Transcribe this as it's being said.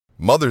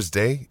Mother's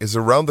Day is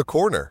around the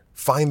corner.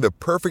 Find the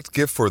perfect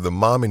gift for the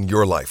mom in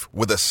your life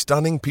with a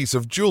stunning piece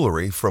of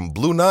jewelry from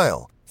Blue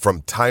Nile.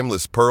 From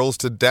timeless pearls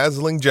to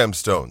dazzling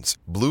gemstones,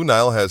 Blue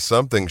Nile has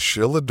something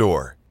she'll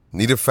adore.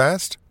 Need it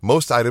fast?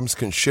 Most items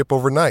can ship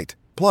overnight.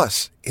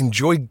 Plus,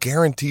 enjoy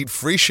guaranteed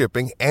free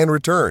shipping and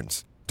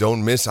returns.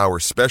 Don't miss our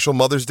special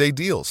Mother's Day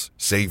deals.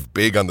 Save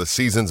big on the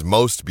season's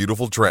most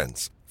beautiful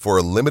trends. For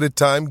a limited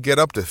time, get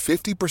up to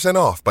 50%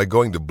 off by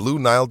going to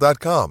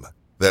BlueNile.com.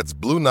 That's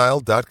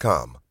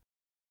BlueNile.com.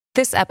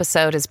 This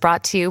episode is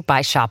brought to you by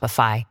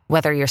Shopify.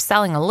 Whether you're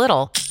selling a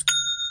little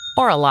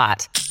or a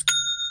lot,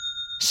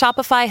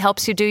 Shopify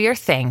helps you do your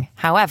thing,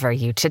 however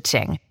you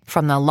cha-ching.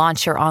 From the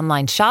launch your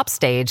online shop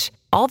stage,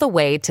 all the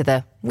way to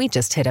the we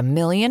just hit 1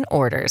 million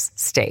orders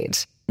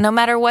stage. No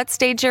matter what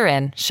stage you're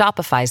in,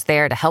 Shopify's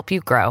there to help you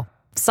grow.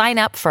 Sign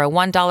up for a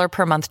 $1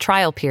 per month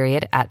trial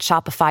period at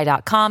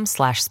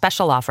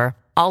shopify.com/special offer,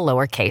 all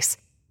lowercase.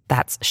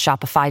 That's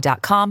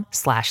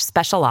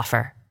shopify.com/special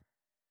offer.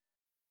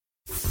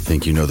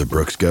 Think you know the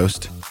Brooks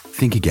Ghost?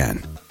 Think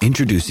again.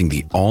 Introducing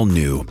the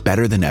all-new,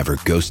 better-than-ever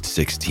Ghost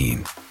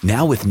 16.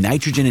 Now with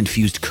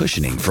nitrogen-infused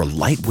cushioning for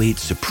lightweight,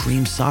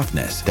 supreme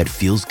softness that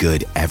feels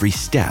good every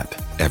step,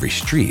 every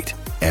street,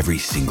 every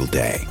single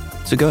day.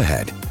 So go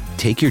ahead,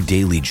 take your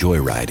daily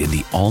joyride in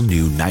the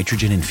all-new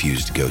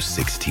nitrogen-infused Ghost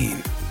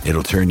 16.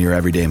 It'll turn your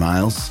everyday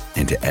miles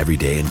into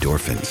everyday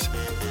endorphins.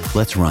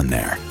 Let's run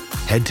there.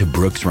 Head to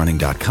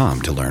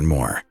brooksrunning.com to learn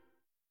more.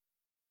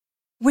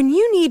 When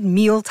you need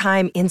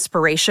mealtime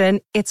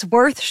inspiration, it's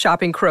worth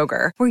shopping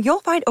Kroger, where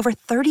you'll find over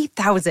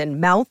 30,000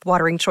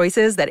 mouth-watering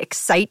choices that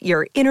excite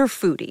your inner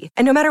foodie.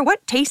 And no matter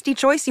what tasty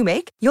choice you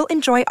make, you'll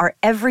enjoy our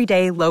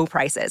everyday low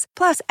prices,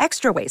 plus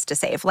extra ways to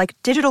save, like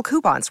digital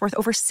coupons worth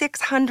over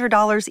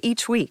 $600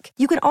 each week.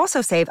 You can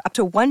also save up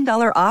to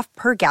 $1 off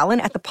per gallon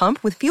at the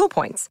pump with fuel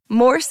points.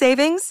 More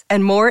savings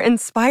and more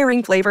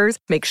inspiring flavors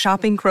make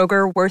shopping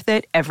Kroger worth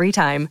it every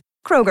time.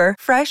 Kroger,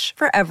 fresh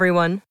for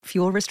everyone.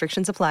 Fuel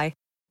restrictions apply.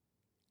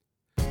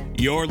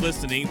 You're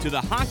listening to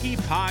the Hockey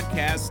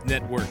Podcast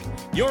Network,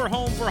 your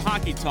home for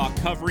hockey talk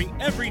covering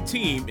every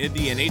team in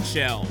the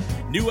NHL.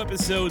 New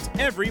episodes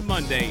every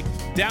Monday.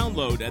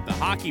 Download at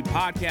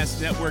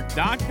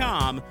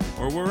thehockeypodcastnetwork.com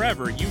or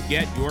wherever you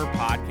get your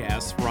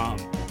podcasts from.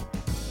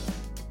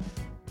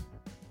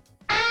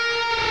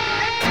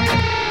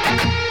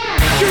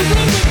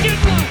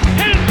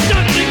 Has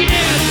done it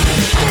again!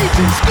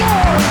 Stacy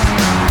scores!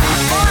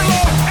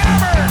 Marlowe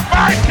hammer!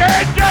 My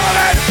kid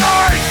Dylan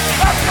scores!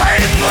 The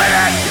Flames win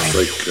it! It's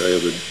like I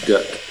have a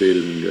debt to pay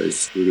to them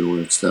guys. We're going to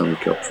win a Stanley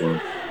Cup for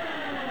them.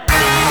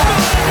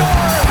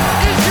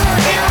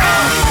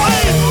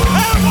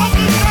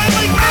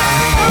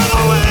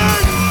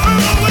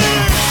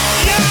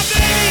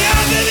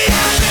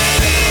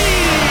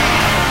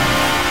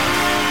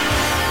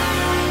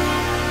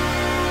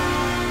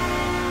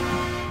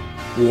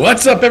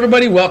 What's up,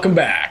 everybody? Welcome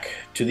back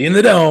to the In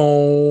the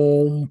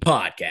Dome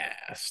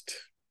podcast.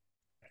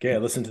 Okay, I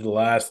listened to the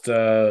last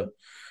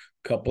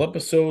couple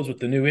episodes with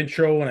the new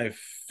intro, and I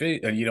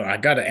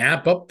got to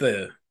amp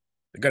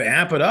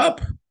it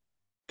up.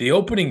 The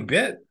opening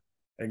bit,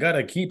 I got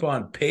to keep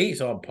on pace,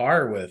 on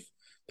par with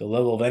the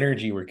level of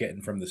energy we're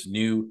getting from this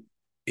new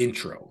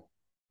intro.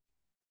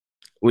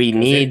 We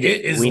need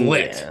it is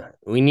lit.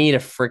 We need a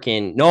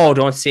freaking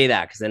don't say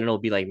that, because then it'll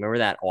be like, remember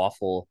that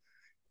awful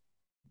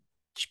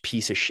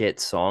piece of shit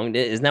song?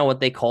 Isn't that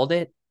what they called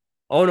it?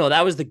 Oh no,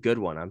 that was the good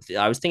one. I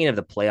was thinking of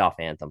the playoff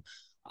anthem.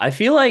 I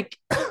feel like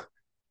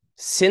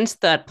since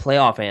that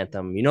playoff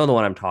anthem, you know the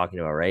one I'm talking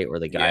about, right? Where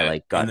the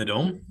guy got in the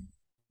dome.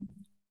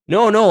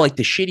 No, like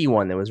the shitty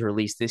one that was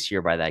released this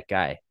year by that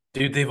guy.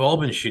 Dude, they've all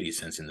been shitty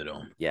since In the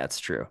Dome. Yeah, it's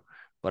true.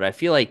 But I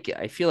feel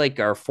like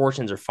our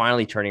fortunes are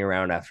finally turning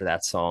around after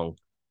that song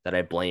that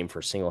I blame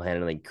for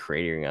single-handedly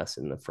creating us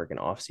in the freaking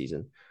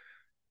offseason.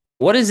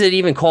 What is it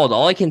even called?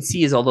 All I can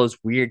see is all those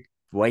weird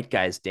white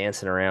guys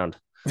dancing around.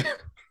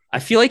 I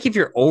feel like if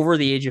you're over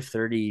the age of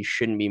 30, you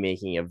shouldn't be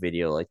making a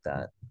video like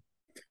that.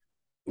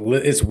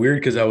 It's weird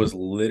because I was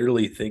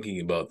literally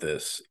thinking about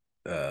this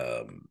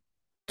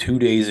 2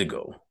 days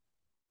ago.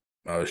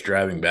 I was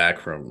driving back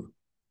from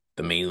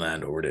the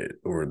mainland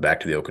over back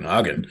to the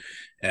Okanagan,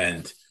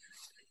 and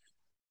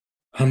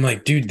I'm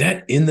like, dude,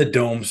 that In the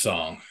Dome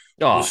song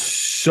was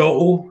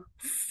so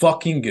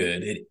fucking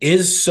good. It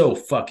is so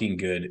fucking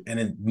good,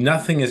 and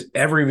nothing has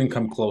ever even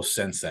come close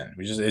since then.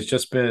 It's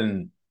just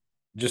been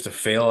just a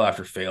fail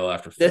after fail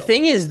after fail. The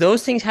thing is,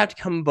 those things have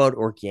to come about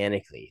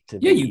organically.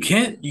 You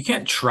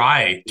can't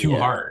try too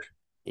hard.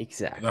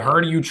 Exactly. The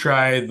harder you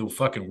try, the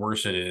fucking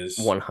worse it is.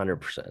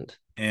 100%.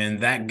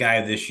 And that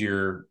guy this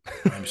year,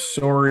 I'm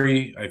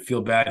sorry. I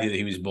feel bad that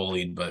he was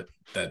bullied, but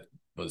that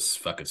was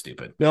fucking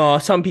stupid. No,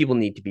 some people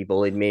need to be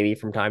bullied maybe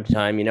from time to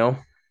time, you know?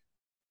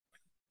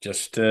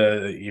 Just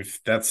if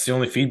that's the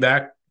only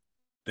feedback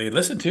they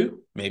listen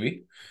to,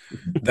 maybe.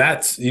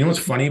 That's, you know what's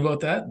funny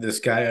about that? This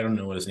guy, I don't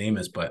know what his name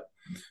is, but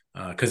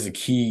because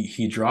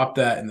he dropped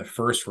that in the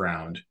first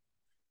round,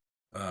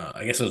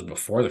 I guess it was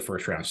before the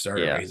first round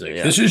started, Yeah, right? He's like,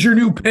 yeah. "This is your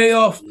new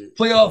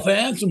playoff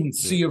anthem,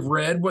 Sea of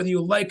Red, whether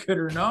you like it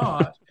or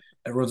not."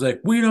 Everyone's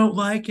like, "We don't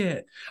like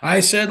it." I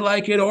said,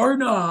 "Like it or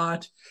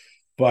not."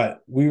 But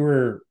we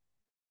were.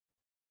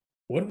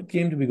 What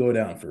game did we go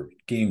down for?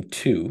 Game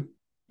 2.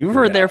 You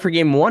were there for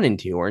game 1 and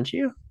 2, weren't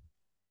you?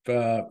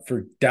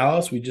 For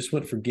Dallas, we just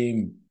went for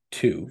game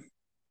 2,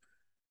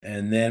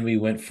 and then we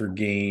went for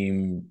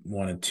game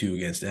 1 and 2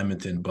 against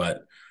Edmonton.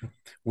 But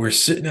we're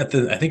sitting at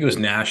I think it was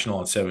National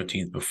on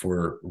 17th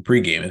before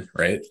pre-gaming,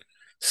 right?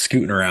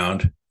 Scooting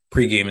around,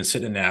 pre-gaming,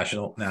 sitting in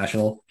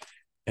National,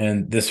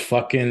 and this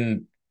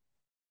fucking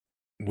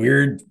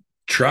weird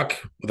truck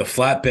with a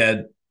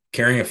flatbed,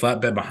 carrying a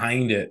flatbed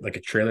behind it, like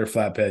a trailer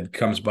flatbed,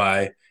 comes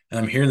by, and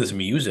I'm hearing this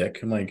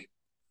music. I'm like,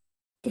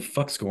 what the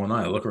fuck's going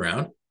on? I look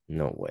around.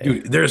 No way.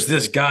 Dude, there's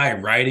this guy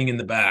riding in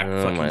the back.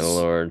 Oh, my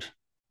Lord.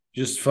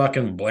 Just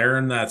fucking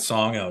blaring that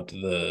song out to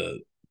the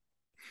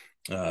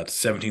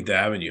 17th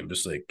Avenue. I'm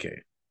just like,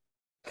 okay,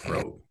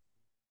 bro,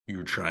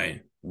 you're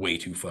trying way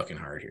too fucking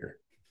hard here.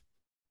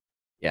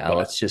 Yeah, but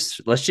let's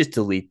just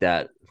delete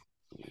that.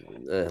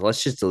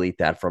 Let's just delete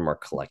that from our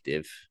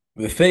collective.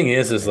 The thing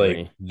is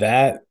like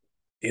that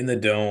in the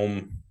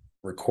Dome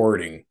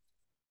recording,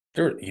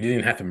 you didn't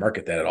even have to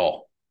market that at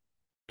all.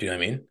 Do you know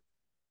what I mean?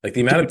 Like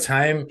the amount of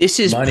time,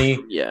 money,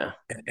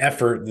 and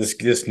effort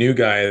this new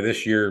guy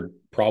this year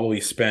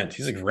probably spent.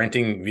 He's like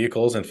renting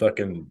vehicles and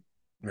fucking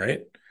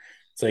right.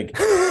 It's like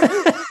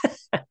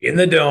in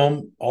the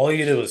Dome, all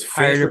you did was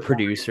hired a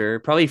producer,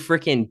 probably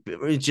freaking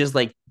just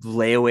like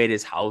lay away at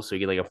his house so he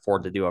could like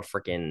afford to do a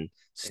freaking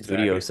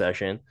studio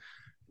session.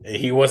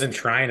 He wasn't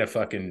trying to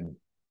fucking.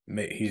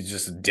 He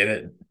just did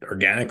it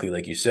organically,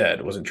 like you said.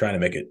 It wasn't trying to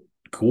make it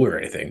cool or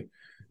anything,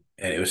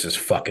 and it was just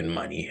fucking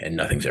money, and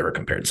nothing's ever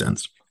compared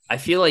since. I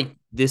feel like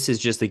this is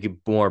just like a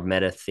more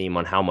meta theme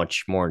on how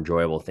much more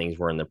enjoyable things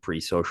were in the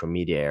pre-social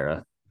media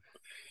era.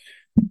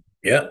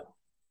 Yeah.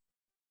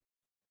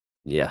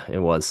 Yeah, it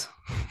was.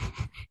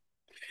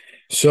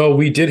 So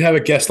we did have a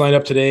guest lined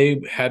up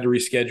today, had to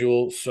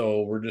reschedule.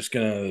 So we're just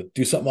going to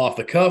do something off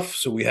the cuff.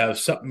 So we have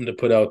something to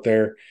put out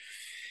there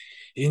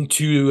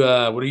into,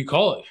 what do you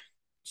call it?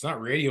 It's not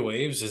radio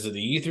waves. Is it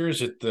the ether?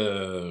 Is it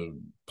the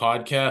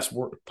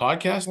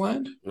podcast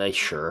land? Like,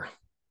 sure.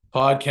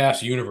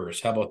 Podcast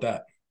universe. How about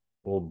that?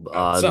 Well,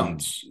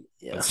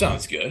 that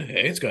sounds good.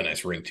 Hey, it's got a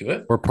nice ring to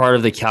it. We're part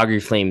of the Calgary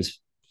Flames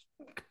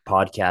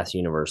podcast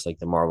universe, like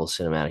the Marvel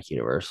Cinematic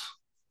Universe.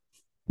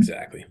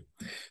 Exactly.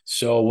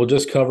 So we'll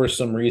just cover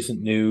some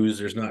recent news.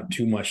 There's not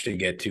too much to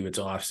get to. It's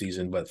off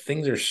season, but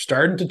things are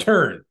starting to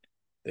turn.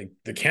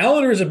 The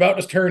calendar is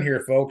about to turn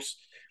here, folks.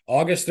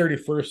 August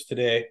 31st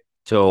today.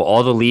 So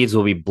all the leaves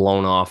will be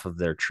blown off of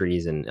their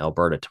trees in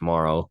Alberta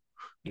tomorrow.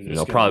 And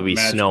they'll probably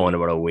be snow in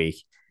about a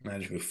week.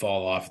 Magically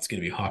fall off. It's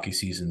going to be hockey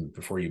season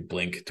before you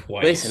blink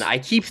twice. Listen, I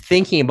keep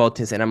thinking about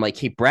this, and I'm like,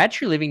 hey, Brad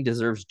Treliving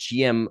deserves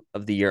GM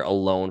of the year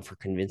alone for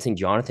convincing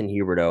Jonathan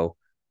Huberdeau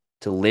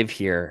to live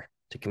here,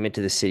 to commit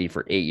to the city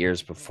for 8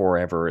 years before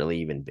ever really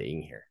even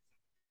being here.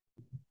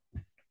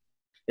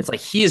 It's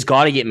like he has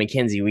got to get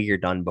Mackenzie Weegar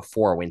done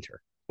before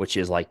winter, which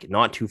is like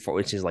not too far,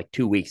 which is like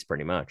 2 weeks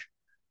pretty much.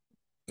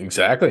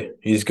 Exactly.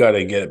 He's got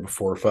to get it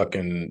before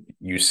fucking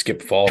you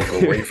skip fall,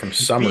 go right from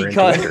summer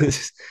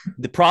because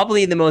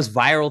probably the most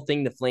viral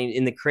thing the Flames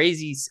in the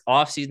crazy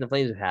offseason the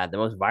Flames have had, the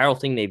most viral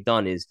thing they've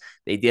done is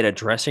they did a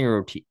dressing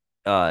room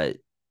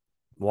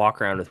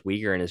walk around with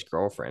Weegar and his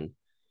girlfriend.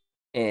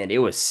 And it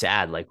was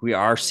sad. Like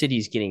our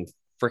city's getting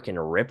freaking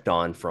ripped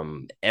on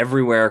from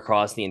everywhere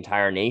across the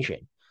entire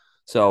nation.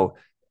 So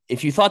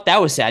if you thought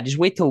that was sad, just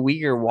wait till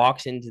Weegar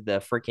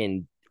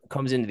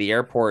comes into the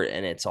airport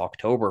and it's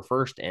October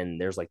 1st and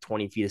there's like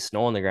 20 feet of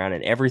snow on the ground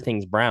and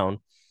everything's brown,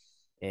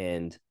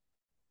 and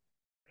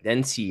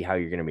then see how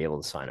you're going to be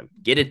able to sign him.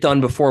 Get it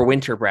done before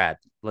winter, Brad.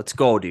 Let's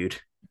go,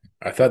 dude.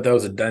 I thought that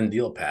was a done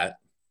deal, Pat.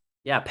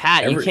 Yeah,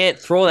 Pat, you can't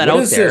throw that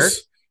out there.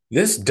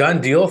 This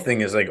done deal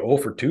thing is like 0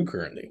 for 2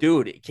 currently.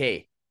 Dude,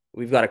 okay.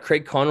 We've got a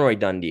Craig Conroy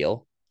done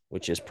deal,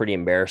 which is pretty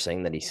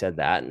embarrassing that he said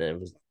that and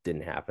it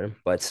didn't happen.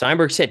 But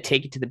Steinberg said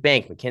take it to the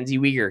bank, Mackenzie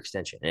Weegar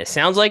extension. And it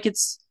sounds like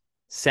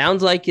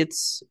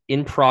it's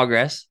in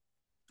progress.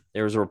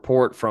 There was a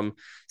report from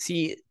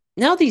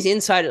now these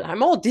insiders,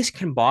 I'm all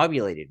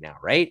discombobulated now,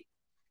 right?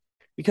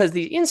 Because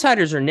the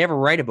insiders are never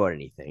right about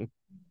anything.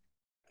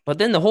 But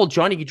then the whole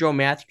Johnny Gaudreau,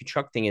 Matthew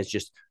Tkachuk thing has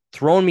just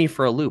thrown me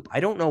for a loop. I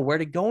don't know where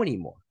to go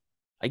anymore.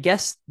 I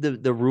guess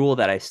the rule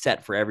that I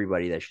set for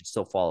everybody that should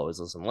still follow is,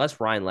 listen, unless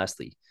Ryan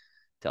Leslie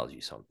tells you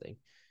something,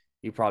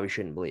 you probably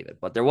shouldn't believe it.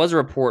 But there was a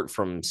report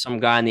from some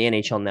guy on the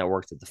NHL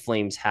Network that the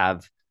Flames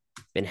have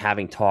been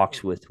having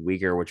talks with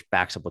Weegar, which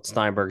backs up what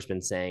Steinberg's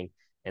been saying,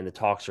 and the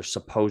talks are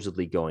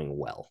supposedly going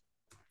well.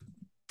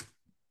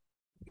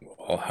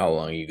 Well, how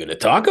long are you going to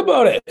talk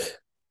about it?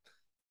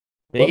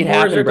 Make it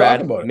happen,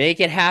 Brad. Make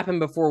it happen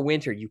before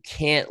winter. You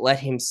can't let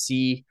him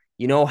see.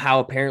 You know how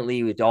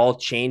apparently it all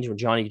changed when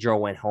Johnny Gaudreau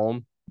went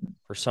home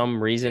for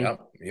some reason?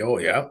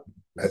 Yeah.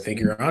 I think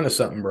you're onto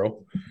something,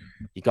 bro.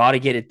 You got to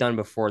get it done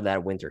before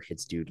that winter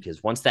hits, dude,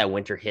 because once that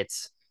winter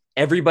hits,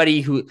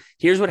 everybody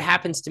here's what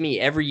happens to me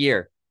every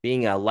year,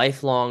 being a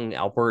lifelong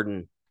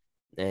Albertan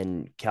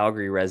and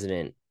Calgary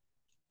resident.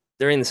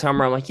 During the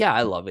summer, I'm like, yeah,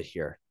 I love it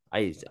here.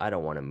 I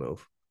don't want to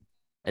move.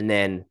 And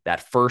then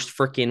that first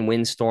freaking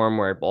windstorm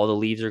where all the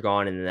leaves are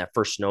gone, and then that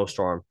first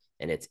snowstorm,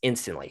 and it's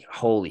instantly,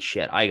 holy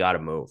shit, I got to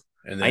move.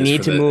 And I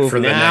need to move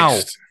now.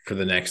 For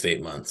the next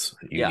 8 months,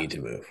 you need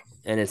to move.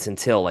 And it's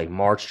until like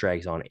March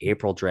drags on,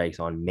 April drags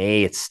on,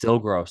 May, it's still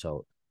gross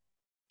out.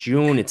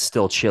 June, it's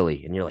still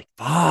chilly. And you're like,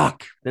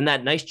 fuck. Then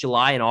that nice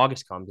July and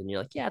August comes, and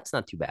you're like, yeah, it's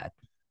not too bad.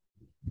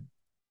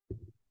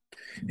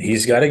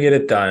 He's got to get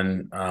it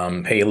done.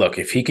 Hey, look,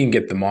 if he can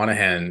get the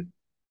Monahan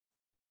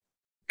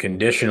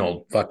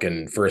conditional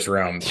fucking first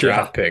round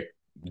draft pick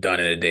done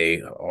in a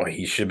day,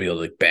 he should be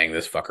able to bang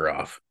this fucker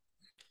off.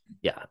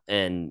 Yeah.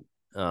 And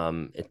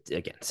it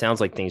again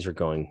sounds like things are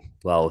going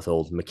well with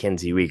old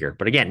Mackenzie Weegar.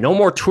 But again, no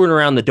more touring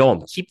around the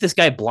dome. Keep this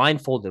guy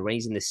blindfolded when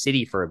he's in the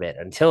city for a bit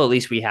until at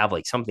least we have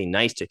like something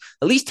nice to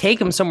at least take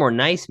him somewhere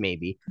nice,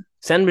 maybe.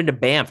 Send him to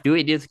Banff. Do what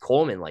you did with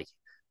Coleman. Like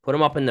put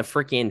him up in the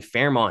freaking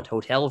Fairmont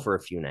Hotel for a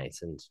few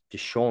nights and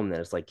just show him that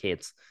it's like, hey,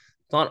 it's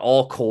not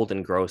all cold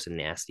and gross and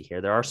nasty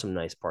here. There are some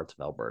nice parts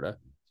of Alberta.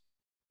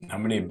 How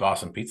many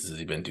Boston pizzas has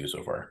he been to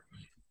so far?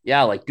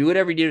 Yeah, like do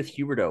whatever you did with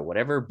Huberto,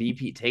 whatever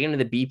BP, take him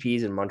to the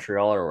BPs in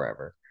Montreal or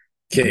wherever.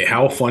 Okay,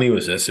 how funny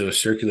was this? It was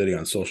circulating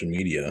on social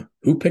media.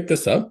 Who picked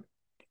this up?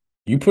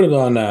 You put it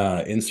on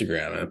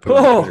Instagram and put it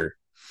on Twitter.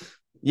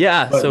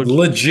 Yeah, but so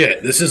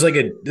legit. This is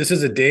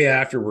a day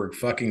after we're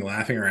fucking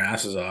laughing our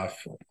asses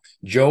off,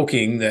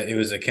 joking that it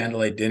was a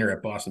candlelight dinner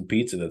at Boston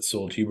Pizza that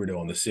sold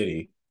Huberto in the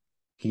city.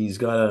 He's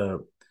got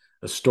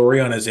a story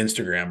on his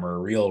Instagram or a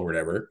reel or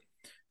whatever,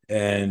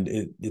 and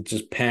it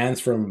just pans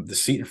from the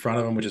seat in front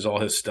of him, which is all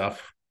his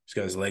stuff. He's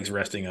got his legs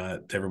resting on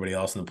it to everybody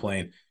else in the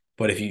plane.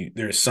 But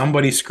there's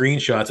somebody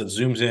screenshots that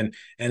zooms in,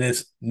 and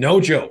it's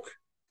no joke,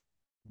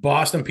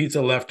 Boston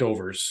Pizza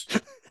leftovers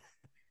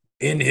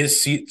in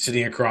his seat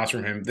sitting across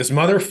from him. This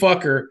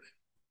motherfucker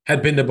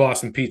had been to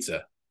Boston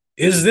Pizza.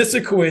 Is this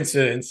a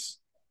coincidence?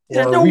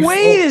 There's no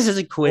way this is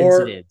a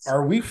coincidence. Or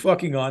are we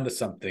fucking on to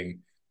something?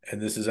 And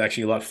this is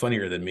actually a lot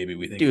funnier than maybe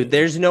we think. Dude,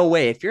 there's no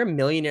way. If you're a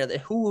millionaire,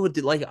 who would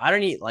I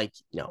don't need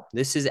no,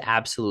 this is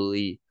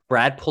absolutely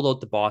Brad pulled out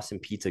the Boston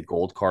Pizza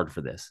gold card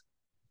for this.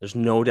 There's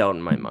no doubt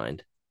in my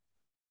mind.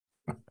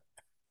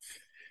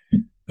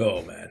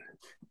 Oh man.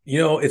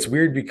 It's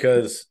weird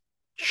because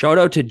shout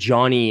out to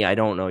Johnny. I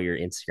don't know your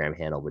Instagram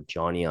handle, but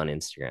Johnny on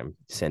Instagram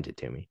sent it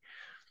to me.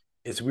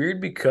 It's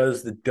weird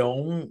because the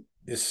Dome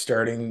is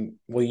starting.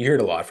 Well, you hear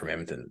it a lot from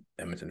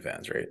Edmonton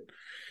fans, right?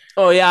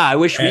 Oh, yeah. I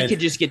wish we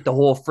could just get the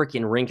whole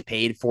freaking rink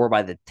paid for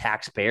by the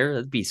taxpayer.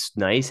 That'd be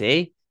nice,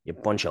 eh? You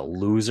bunch of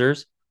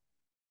losers.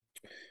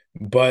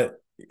 But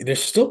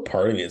there's still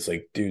part of me. It's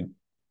like, dude,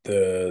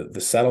 the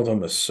Saddle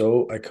Dome is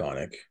so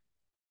iconic.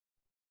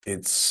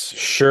 It's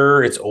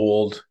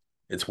old.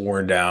 It's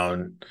worn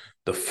down.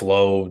 The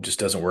flow just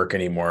doesn't work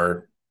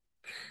anymore.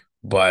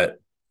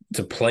 But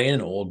to play in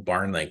an old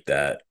barn like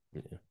that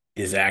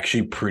is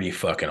actually pretty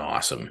fucking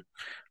awesome.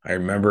 I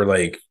remember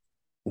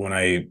when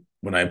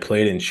I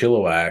played in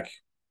Chilliwack,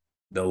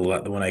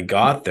 when I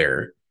got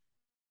there,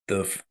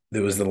 it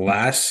was the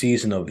last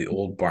season of the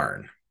old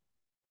barn,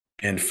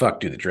 and fuck,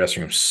 dude, the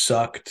dressing room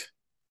sucked.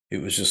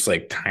 It was just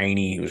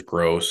tiny. It was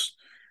gross.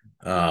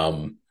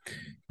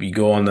 You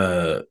go on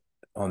the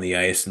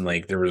ice and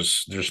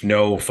there's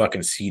no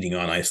fucking seating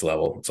on ice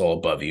level. It's all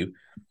above you.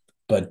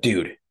 But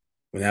dude,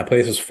 when that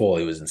place was full,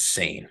 it was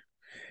insane.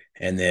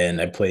 And then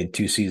I played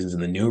 2 seasons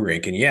in the new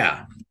rink, and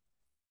yeah,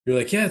 you're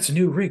like, yeah, it's a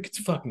new rink. It's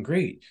fucking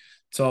great.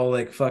 It's all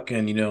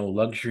fucking,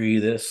 luxury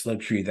this,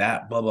 luxury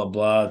that, blah, blah,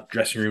 blah.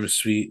 Dressing room is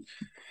sweet.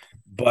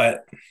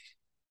 But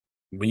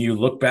when you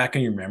look back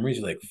on your memories,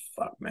 you're like,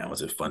 fuck, man,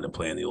 was it fun to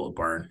play in the old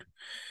barn?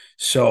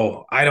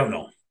 So I don't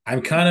know.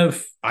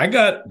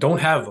 Don't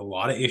have a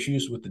lot of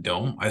issues with the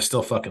Dome. I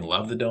still fucking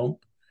love the Dome.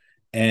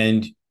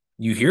 And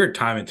you hear it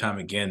time and time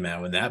again,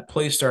 man. When that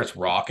place starts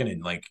rocking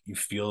and you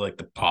feel like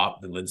the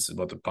lid's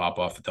about to pop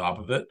off the top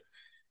of it,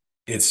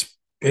 it's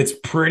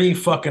pretty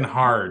fucking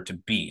hard to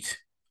beat.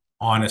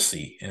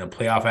 Honestly, in a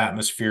playoff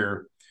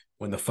atmosphere,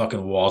 when the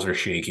fucking walls are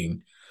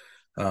shaking,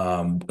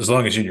 as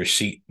long as you're in your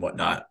seat,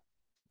 whatnot.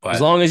 But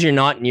as long as you're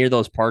not near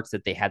those parts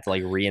that they had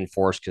to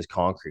reinforce because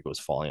concrete was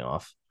falling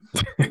off.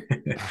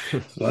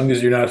 As long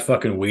as you're not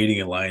fucking waiting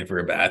in line for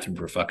a bathroom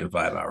for fucking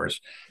 5 hours.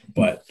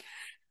 But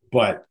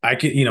I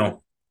could,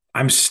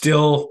 I'm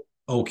still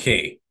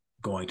okay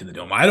going to the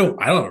Dome. I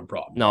don't have a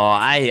problem.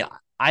 No,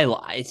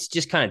 it's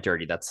just kind of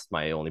dirty. That's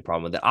my only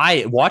problem with it.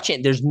 I watch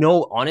it. There's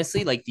no,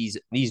 honestly,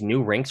 these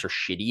new rinks are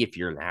shitty. If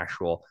you're an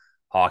actual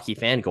hockey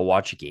fan, go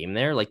watch a game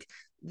there.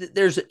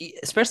 There's,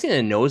 especially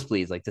in the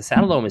nosebleeds, the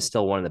Saddle Dome is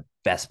still one of the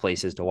best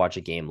places to watch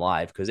a game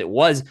live because it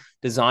was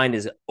designed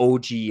as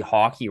OG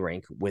hockey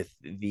rink with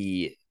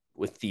the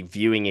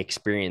viewing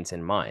experience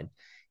in mind.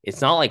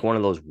 It's not like one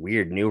of those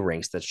weird new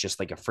rinks that's just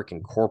like a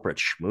freaking corporate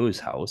schmooze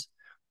house.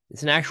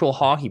 It's an actual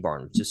hockey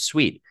barn, which is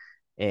sweet.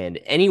 And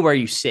anywhere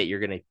you sit, you're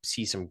going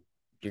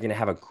to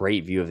have a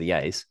great view of the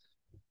ice.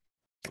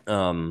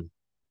 And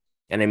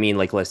And I mean,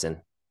 like,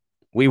 listen,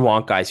 we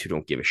want guys who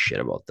don't give a shit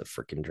about the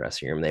freaking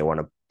dressing room. They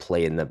want to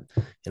play in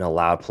a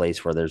loud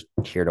place where they're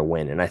here to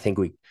win. And I think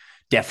we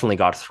definitely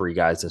got 3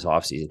 guys this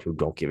offseason who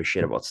don't give a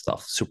shit about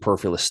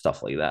superfluous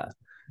stuff like that.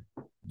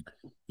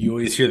 You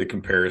always hear the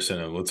comparison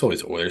of it's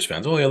always Oilers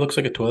fans. Oh, yeah, it looks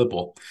like a toilet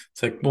bowl.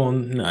 It's like, well,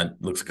 no, it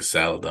looks like a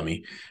salad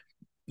dummy.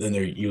 Then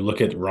you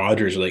look at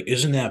Rogers, you're like,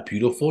 isn't that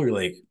beautiful? You're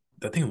like,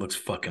 that thing looks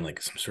fucking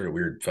like some sort of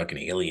weird fucking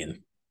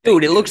alien.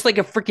 Dude, it looks like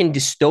a freaking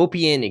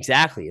dystopian.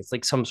 Exactly. It's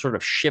like some sort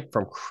of ship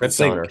from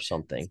Krypton or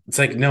something. It's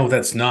like, no,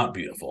 that's not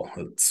beautiful.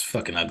 It's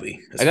fucking ugly.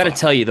 I got to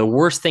tell you, the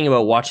worst thing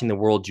about watching the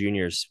World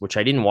Juniors, which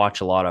I didn't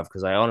watch a lot of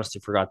because I honestly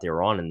forgot they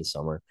were on in the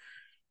summer,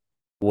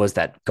 was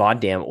that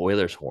goddamn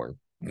Oilers horn.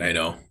 I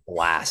know.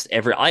 Blast.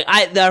 That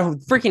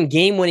freaking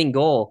game-winning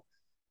goal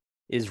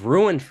is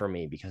ruined for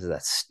me because of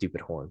that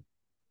stupid horn.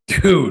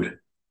 Dude.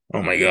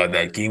 Oh my God,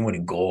 that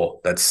game-winning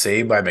goal. That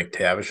save by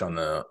McTavish on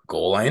the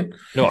goal line.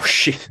 Oh,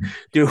 shit.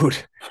 Dude.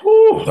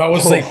 Whew, that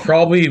was like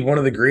probably one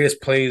of the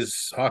greatest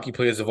hockey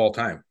plays of all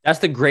time. That's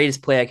the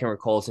greatest play I can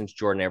recall since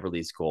Jordan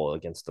Eberle's goal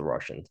against the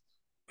Russians.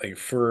 Like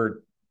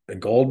for a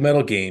gold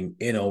medal game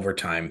in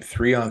overtime,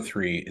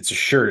 3-on-3, it's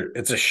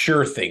a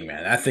sure thing,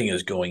 man. That thing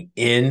is going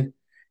in,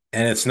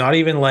 and it's not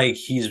even like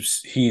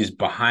he's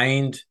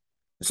behind.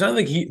 It's not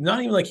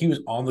even like he was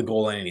on the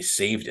goal line and he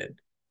saved it.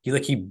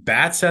 He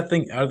bats that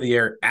thing out of the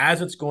air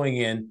as it's going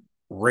in,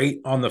 right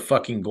on the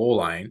fucking goal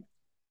line,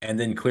 and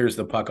then clears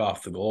the puck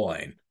off the goal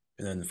line,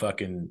 and then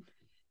fucking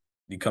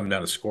you come down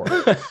to score.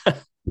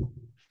 That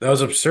was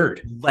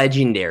absurd.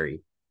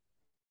 Legendary.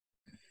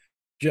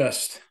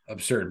 Just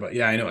absurd. But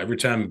yeah, I know every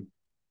time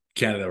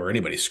Canada or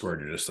anybody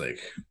scored, you're just like,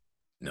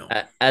 no.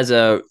 As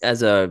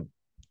a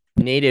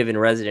native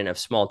and resident of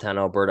small town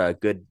Alberta,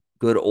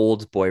 good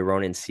old boy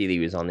Ronan Seeley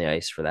was on the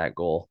ice for that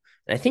goal.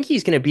 And I think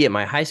he's going to be at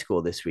my high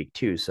school this week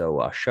too.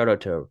 So shout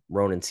out to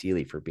Ronan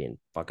Seeley for being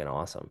fucking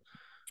awesome.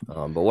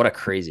 But what a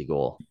crazy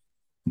goal.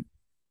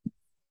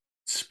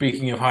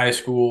 Speaking of high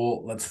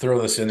school, let's throw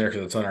this in there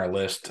because it's on our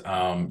list.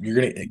 You're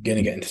gonna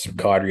get into some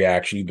Kadri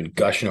action. You've been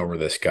gushing over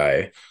this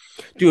guy.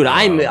 Dude,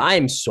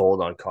 I'm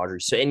sold on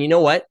Kadri. So, and you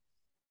know what?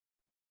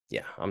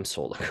 Yeah, I'm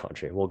sold on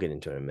Kadri. We'll get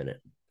into it in a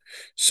minute.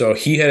 So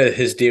he had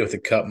his day with the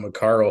cup.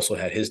 Makar also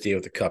had his day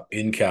with the cup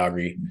in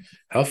Calgary.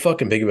 How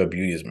fucking big of a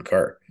beauty is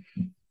Makar?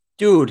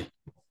 Dude,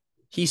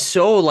 he's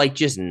so like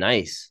just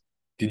nice.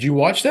 Did you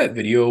watch that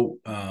video?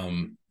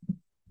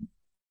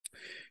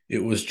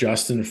 It was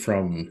Justin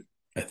from,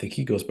 I think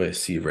he goes by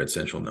Sea of Red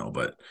Central now,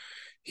 but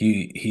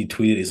he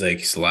tweeted,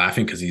 he's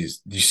laughing because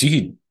did you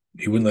see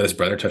he wouldn't let his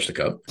brother touch the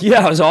cup?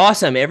 Yeah, it was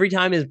awesome. Every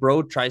time his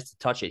bro tries to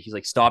touch it, he's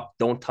like, stop,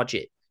 don't touch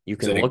it. You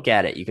can look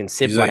at it. You can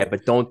sit by it,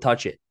 but don't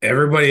touch it.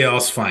 Everybody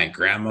else fine.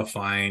 Grandma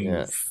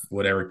fine.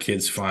 Whatever,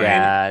 kids fine.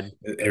 Dad.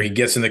 He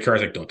gets in the car,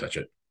 he's like, don't touch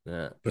it.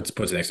 Yeah. Puts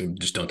it next to him,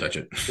 just don't touch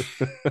it.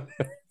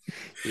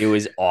 It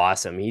was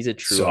awesome. He's a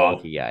true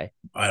hockey guy.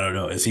 I don't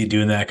know. Is he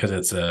doing that because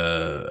it's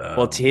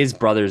well, it's his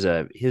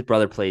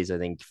brother plays, I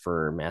think,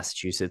 for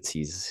Massachusetts.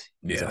 He's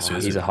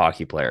a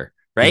hockey player,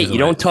 right? You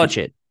don't touch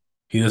it.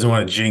 He doesn't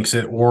want to jinx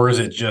it, or is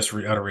it just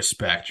out of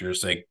respect? You're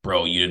just like,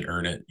 bro, you didn't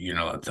earn it. You're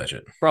not allowed to touch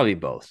it. Probably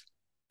both.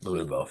 A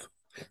little bit of both.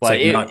 But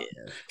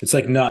it's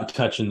like not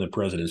touching the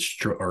president's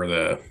or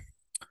the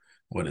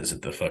what is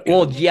it? The fucking.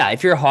 Well, yeah.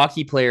 If you're a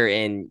hockey player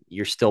and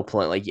you're still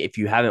playing, like if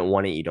you haven't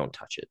won it, you don't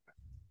touch it.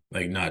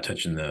 Like not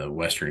touching the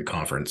Western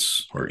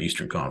Conference or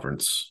Eastern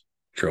Conference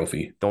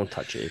trophy. Don't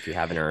touch it if you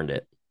haven't earned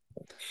it.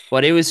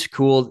 But it was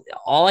cool.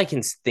 All I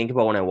can think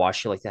about when I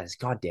watch it like that is,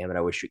 God damn it,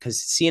 I wish,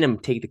 because seeing him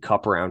take the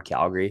cup around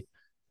Calgary,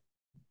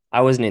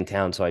 I wasn't in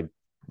town, so I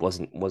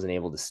wasn't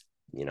able to,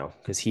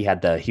 because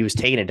he was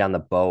taking it down the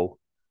bow,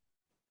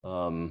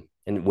 and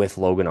with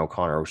Logan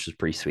O'Connor, which was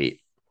pretty sweet.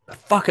 But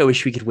fuck, I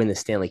wish we could win the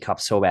Stanley Cup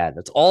so bad.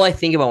 That's all I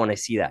think about when I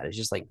see that. It's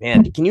just like,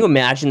 man, can you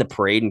imagine the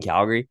parade in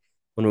Calgary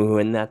when we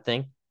win that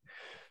thing?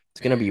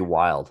 It's gonna be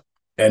wild.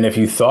 And if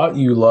you thought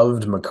you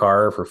loved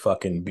Makar for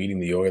fucking beating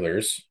the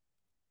Oilers,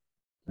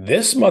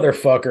 this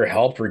motherfucker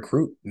helped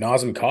recruit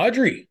Nazem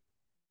Kadri.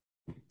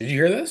 Did you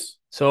hear this?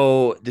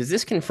 So does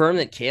this confirm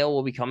that Kale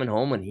will be coming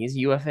home when he's a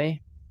UFA?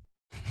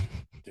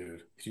 Dude,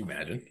 can you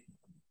imagine?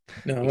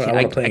 No,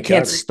 I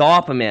can't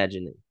stop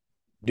imagining.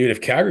 Dude,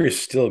 if Calgary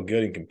is still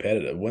good and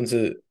competitive, when's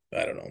it?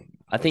 I don't know.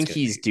 I think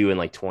he's due in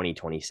like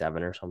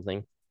 2027 or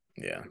something.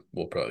 Yeah,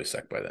 we'll probably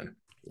suck by then.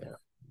 Yeah.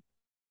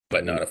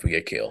 But not if we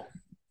get Kale.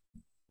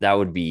 That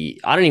would be,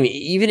 I don't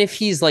even if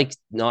he's like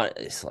not,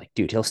 it's like,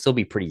 dude, he'll still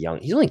be pretty young.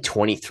 He's only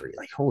 23.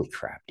 Like, holy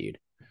crap, dude.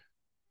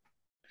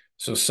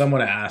 So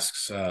someone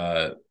asks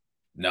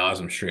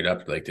Nazem straight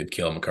up, like, did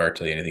Kale Makar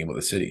tell you anything about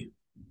the city?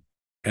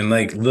 And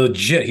like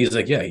legit, he's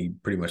like, yeah, he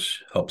pretty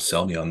much helped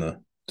sell me on the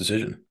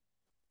decision.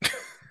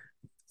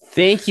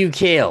 Thank you,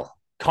 Kale.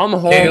 Come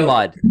home,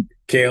 bud.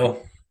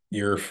 Kale,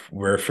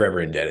 we're forever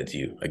indebted to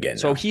you again.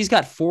 So he's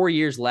got 4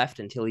 years left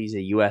until he's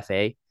a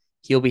UFA.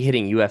 He'll be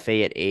hitting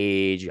UFA at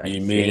age.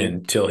 You mean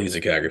until he's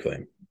a Calgary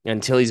Flame?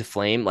 Until he's a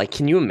Flame. Like,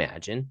 can you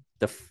imagine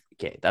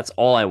okay? That's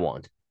all I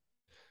want.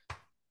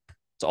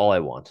 That's all I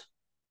want.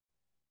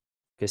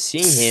 Because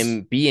seeing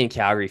him be in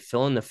Calgary,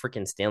 filling the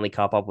freaking Stanley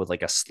Cup up with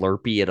like a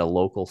Slurpee at a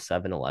local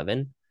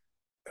 7-Eleven.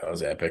 That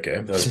was epic,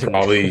 eh? That was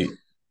probably,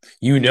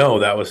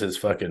 that was his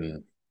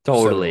fucking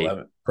Totally.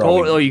 7-Eleven.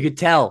 Probably. Oh, you could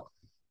tell.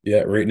 Yeah,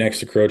 right next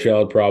to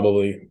Crowchild,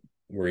 probably,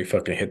 where he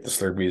fucking hit the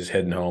Slurpees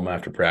heading home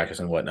after practice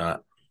and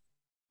whatnot.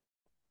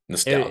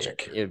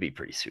 Nostalgic. It would be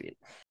pretty sweet.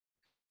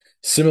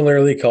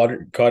 Similarly,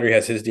 Kadri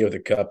has his deal with the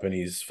cup, and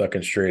he's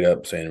fucking straight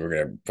up saying we're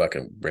gonna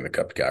fucking bring the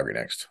cup to Calgary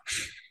next.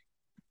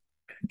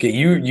 Okay,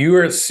 you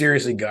are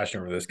seriously gushing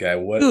over this guy.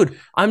 What, dude?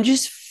 I'm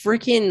just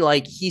freaking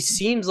like, he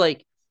seems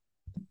like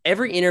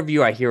every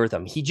interview I hear with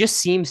him, he just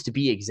seems to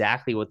be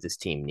exactly what this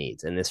team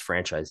needs and this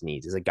franchise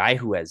needs. Is a guy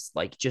who has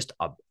like just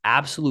a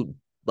absolute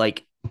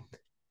like.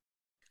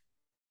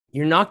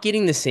 You're not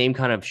getting the same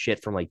kind of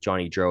shit from like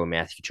Johnny Gaudreau and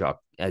Matthew Tkachuk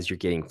as you're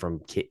getting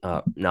from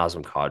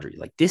Nazem Kadri.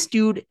 Like this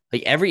dude,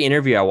 like every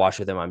interview I watch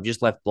with him, I'm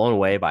just left blown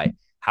away by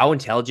how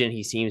intelligent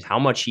he seems, how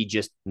much he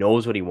just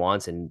knows what he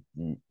wants and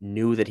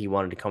knew that he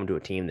wanted to come to a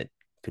team that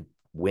could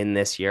win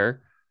this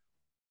year.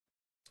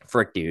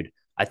 Frick, dude.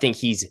 I think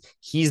he's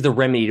the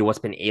remedy to what's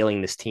been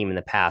ailing this team in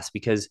the past,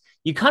 because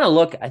you kind of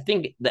look, I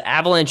think the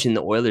Avalanche and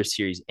the Oilers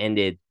series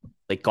ended,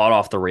 like got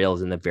off the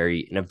rails in a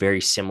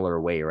very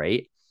similar way,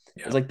 right?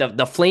 Yeah. It's like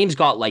the Flames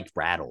got like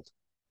rattled.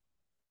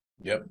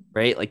 Yep.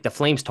 Right? Like the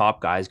Flames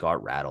top guys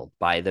got rattled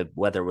by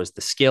whether it was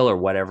the skill or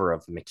whatever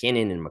of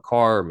McKinnon and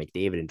McCarr or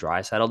McDavid and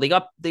Draisaitl.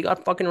 They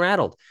got fucking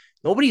rattled.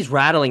 Nobody's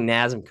rattling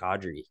Nazem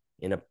Kadri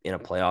in a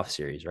playoff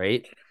series,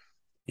 right?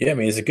 Yeah, I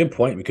mean, it's a good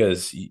point,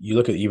 because you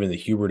look at even the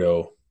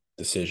Huberdeau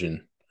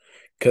decision,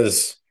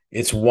 because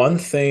it's one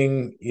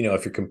thing,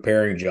 if you're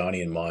comparing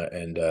Johnny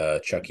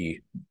and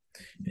Chucky,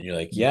 and you're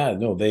like, yeah,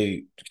 no,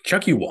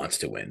 Chucky wants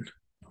to win.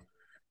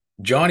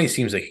 Johnny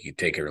seems like he could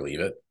take it or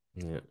leave it.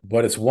 Yeah.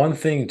 But it's one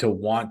thing to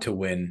want to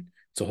win.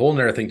 It's a whole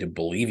nother thing to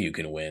believe you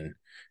can win.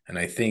 And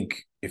I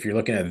think if you're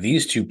looking at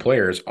these two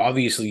players,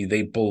 obviously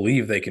they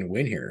believe they can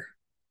win here.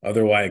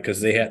 Otherwise, because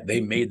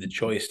they made the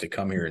choice to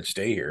come here and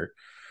stay here.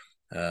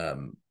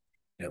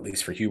 At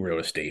least for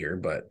Huberdeau to stay here.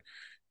 But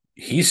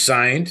he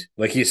signed,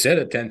 like he said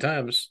it 10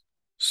 times,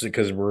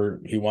 because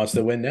he wants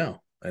to win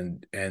now.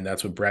 And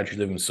that's what Brad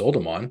Treliving sold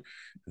him on.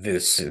 I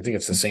think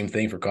it's the same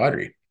thing for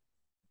Kadri.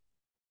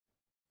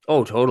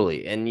 Oh,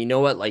 totally. And you know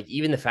what? Like,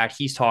 even the fact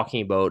he's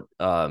talking about,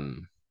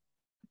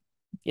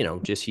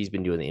 just he's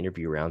been doing the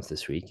interview rounds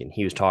this week, and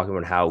he was talking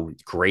about how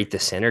great the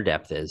center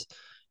depth is.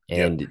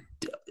 And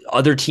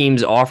other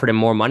teams offered him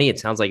more money. It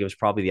sounds like it was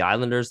probably the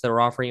Islanders that were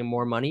offering him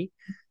more money.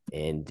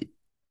 And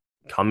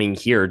coming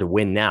here to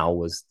win now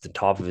was the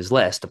top of his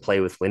list, to play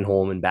with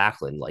Lindholm and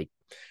Backlund. Like,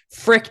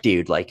 frick,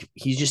 dude. Like,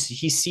 he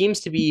seems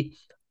to be,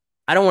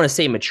 I don't want to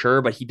say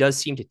mature, but he does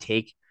seem to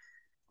take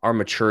our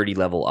maturity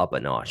level up a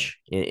notch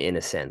in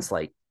a sense.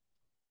 Like,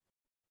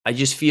 I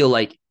just feel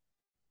like,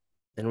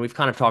 and we've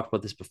kind of talked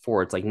about this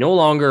before, it's like no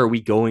longer are we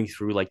going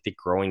through like the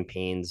growing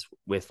pains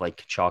with like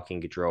Tkachuk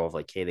and Gaudreau of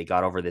like, hey, they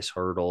got over this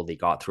hurdle, they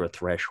got through a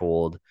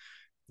threshold,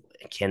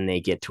 can they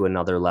get to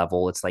another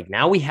level? It's like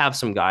now we have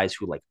some guys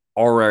who like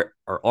are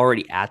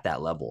already at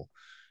that level,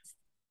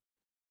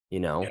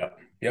 Yeah.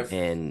 Yep.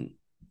 And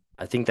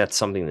I think that's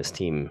something this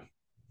team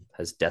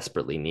has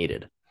desperately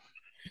needed.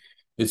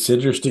 It's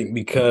interesting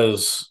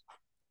because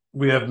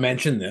we have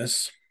mentioned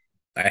this.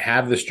 I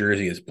have this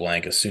jersey as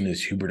blank. As soon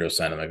as Huberdeau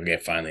signed, I'm like, okay,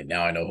 finally,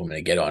 now I know who I'm going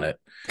to get on it.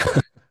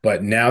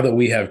 But now that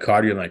we have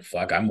Kadri, I'm like,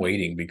 fuck, I'm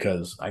waiting,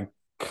 because I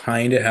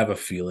kind of have a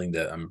feeling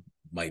that I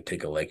might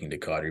take a liking to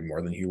Kadri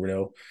more than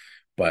Huberdeau.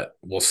 But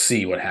we'll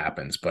see what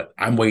happens. But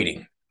I'm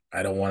waiting.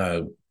 I don't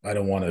want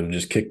to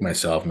just kick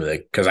myself and be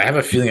like, because I have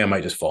a feeling I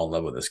might just fall in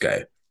love with this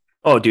guy.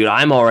 Oh, dude,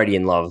 I'm already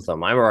in love with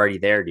him. I'm already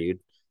there, dude.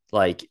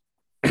 Like,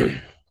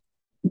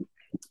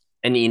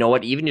 and you know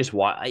what? Even just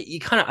I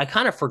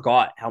kind of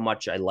forgot how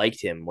much I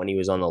liked him when he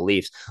was on the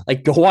Leafs.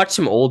 Like, go watch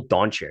some old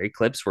Don Cherry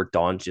clips where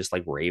Don's just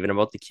like raving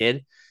about the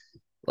kid.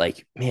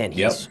 Like, man,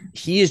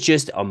 he is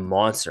just a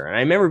monster. And I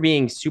remember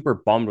being super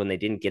bummed when they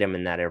didn't get him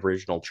in that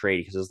original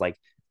trade, because it was like,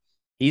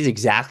 he's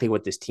exactly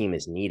what this team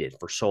has needed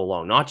for so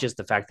long. Not just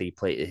the fact that he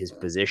played his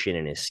position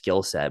and his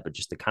skill set, but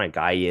just the kind of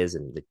guy he is,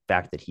 and the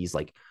fact that he's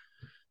like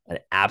an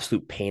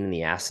absolute pain in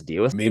the ass to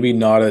deal with. Maybe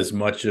not as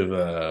much of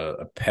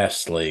a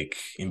pest like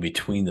in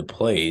between the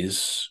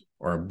plays,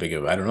 or a big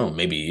of, I don't know,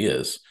 maybe he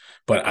is.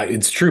 But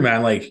it's true,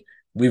 man. Like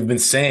we've been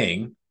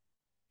saying,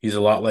 he's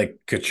a lot like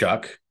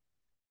Tkachuk.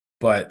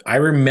 But I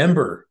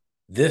remember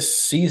this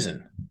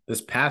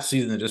past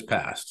season that just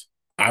passed,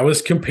 I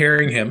was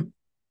comparing him.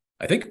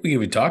 I think we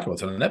even talked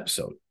about it on an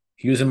episode.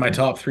 He was in my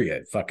top three. I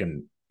had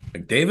fucking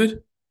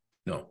Draisaitl,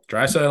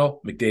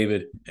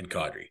 McDavid, and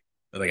Kadri.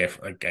 I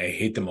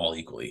hate them all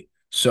equally.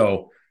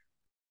 So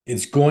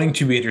it's going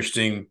to be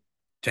interesting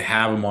to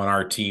have him on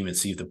our team and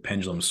see if the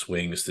pendulum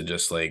swings to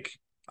just like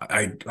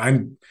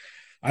I'm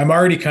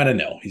already kind of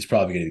know he's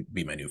probably going to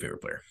be my new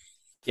favorite player.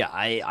 Yeah,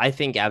 I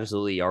think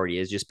absolutely already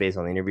is, just based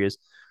on the interviews.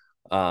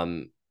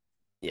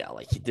 Yeah,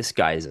 like this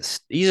guy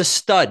he's a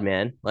stud,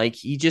 man. Like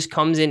he just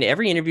comes in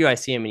every interview I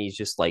see him, and he's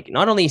just like,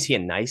 not only is he a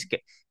nice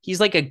guy, he's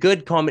like a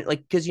good comment,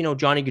 like because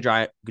Johnny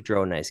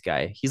Gaudreau, nice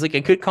guy. He's like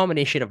a good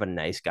combination of a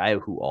nice guy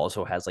who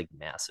also has like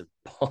massive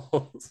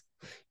balls.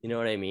 You know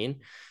what I mean?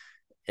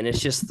 And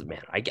it's just,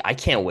 man, I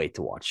can't wait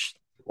to watch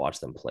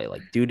them play.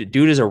 Like, dude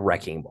is a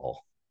wrecking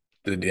ball.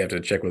 Did you have to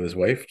check with his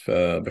wife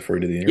before he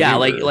did the interview? Yeah,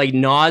 like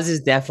Nas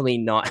is definitely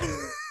not.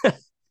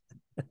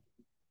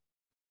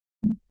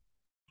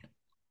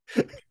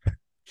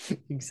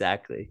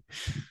 Exactly.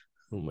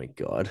 Oh my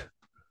god.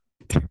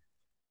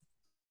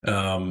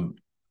 All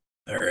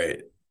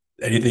right.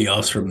 Anything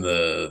else from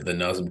the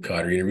Nazem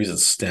Kadri interviews that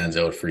stands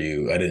out for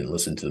you? I didn't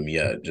listen to them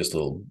yet. Just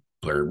little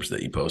blurbs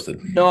that you posted.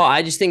 No,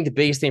 I just think the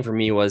biggest thing for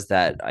me was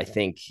that I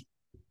think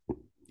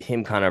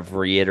him kind of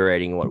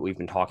reiterating what we've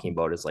been talking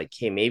about is like,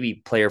 hey,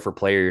 maybe player for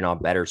player, you're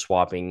not better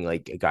swapping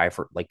like a guy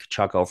for like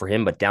Chucko for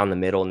him, but down the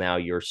middle now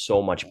you're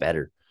so much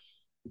better.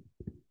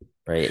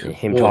 Right. And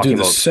him talking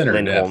about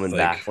Lindholm and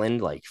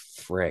Backlund, like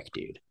frick,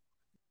 dude.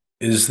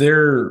 Is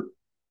there,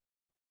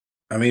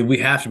 I mean, we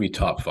have to be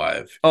top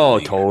 5. Oh,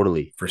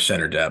 totally. For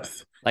center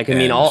depth. Like, I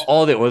mean,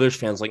 all the Oilers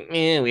fans like,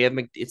 man, we have,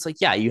 it's like,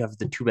 yeah, you have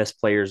the 2 best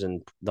players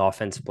and the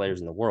offensive players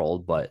in the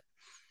world, but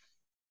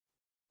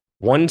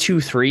 1,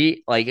 2,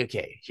 3, like,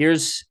 okay,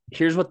 here's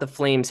what the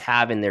Flames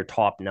have in their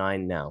top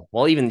 9 now.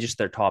 Well, even just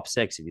their top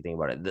 6, if you think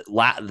about it. The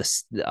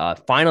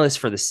finalist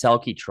for the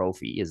Selke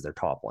Trophy is their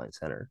top line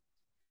center.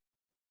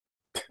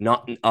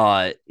 Not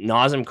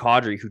Nazem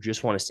Kadri, who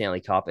just won a Stanley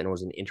Cup and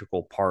was an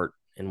integral part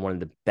and one of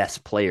the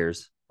best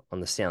players on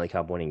the Stanley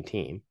Cup winning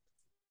team,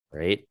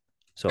 right?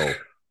 So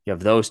you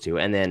have those 2,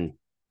 and then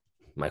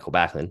Michael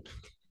Backlund,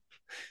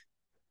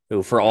 who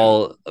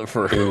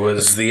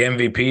was the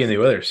MVP in the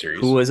Oilers series,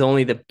 who was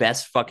only the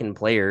best fucking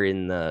player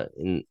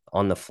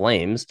on the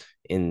Flames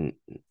in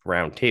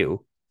round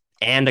 2,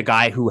 and a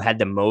guy who had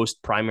the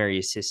most primary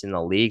assists in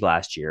the league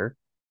last year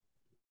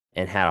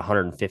and had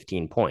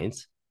 115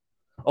 points.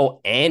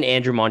 Oh, and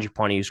Andrew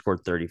Mangiapane, who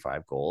scored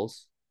 35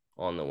 goals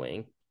on the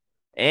wing.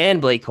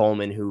 And Blake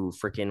Coleman, who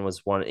freaking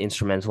was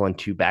instrumental in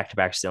 2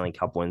 back-to-back Stanley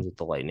Cup wins with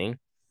the Lightning.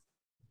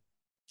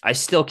 I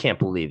still can't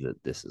believe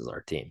that this is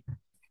our team.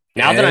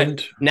 I'm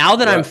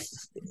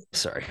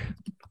sorry.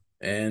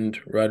 And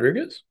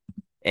Rodriguez?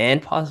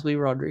 And possibly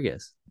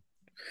Rodriguez,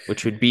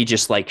 which would be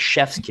just like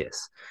chef's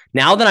kiss.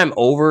 Now that I'm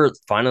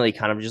finally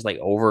kind of just like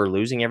over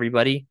losing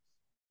everybody,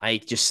 I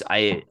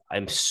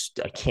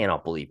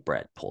cannot believe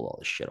Brett pulled all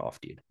this shit off,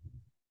 dude.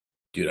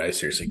 Dude, I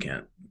seriously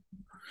can't.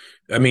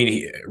 I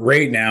mean,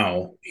 right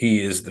now,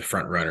 he is the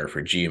front runner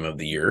for GM of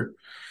the year.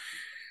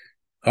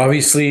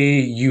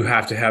 Obviously, you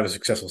have to have a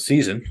successful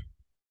season,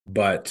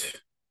 but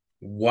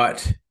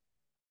what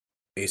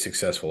a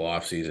successful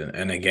offseason.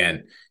 And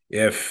again,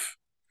 if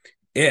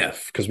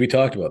because we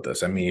talked about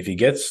this, I mean, if he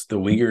gets the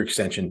Uyghur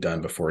extension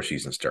done before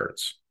season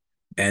starts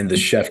and the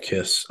chef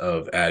kiss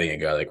of adding a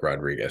guy like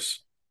Rodriguez,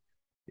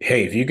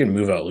 hey, if you can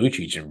move out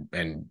Lucic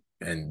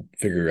and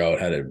figure out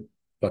how to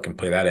fucking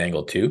play that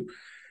angle too.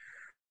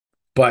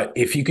 But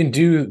if you can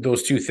do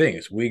those 2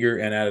 things,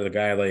 Uyghur and add a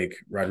guy like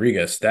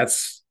Rodriguez,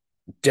 that's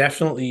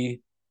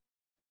definitely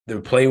the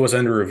play was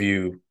under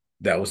review.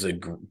 That was a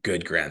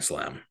good grand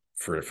slam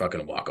for a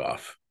fucking walk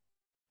off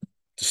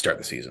to start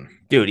the season.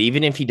 Dude,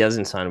 even if he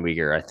doesn't sign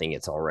Uyghur, I think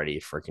it's already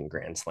a freaking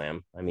grand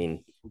slam. I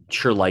mean,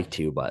 sure like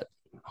to, but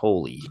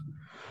holy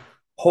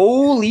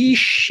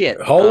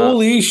shit.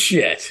 Holy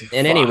shit.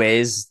 And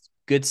anyways,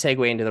 good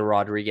segue into the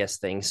Rodriguez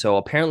thing. So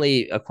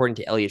apparently, according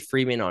to Elliot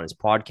Friedman on his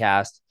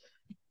podcast,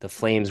 the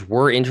Flames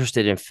were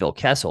interested in Phil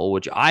Kessel,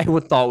 which I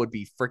thought would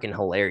be freaking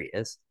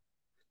hilarious.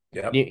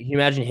 Yeah. Can you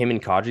imagine him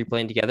and Kadri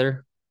playing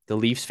together? The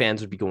Leafs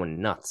fans would be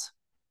going nuts.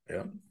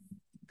 Yeah.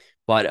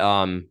 But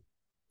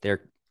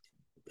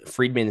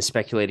Friedman is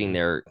speculating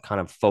they're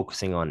kind of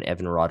focusing on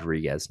Evan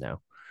Rodriguez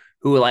now.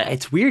 Who, like,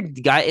 it's weird,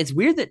 it's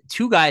weird that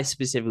 2 guys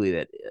specifically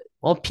that,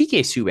 well, PK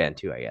Subban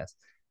too, I guess.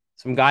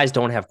 Some guys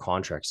don't have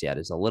contracts yet.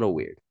 It's a little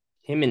weird.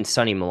 Him and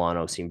Sonny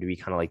Milano seem to be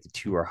kind of like the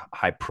 2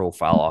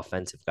 high-profile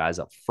offensive guys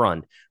up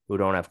front who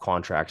don't have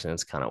contracts, and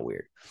it's kind of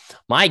weird.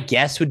 My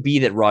guess would be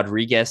that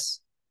Rodriguez,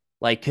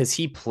 like, because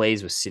he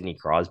plays with Sidney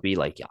Crosby,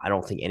 like, I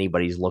don't think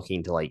anybody's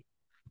looking to, like,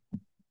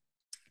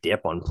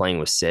 dip on playing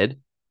with Sid.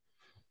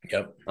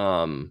 Yep.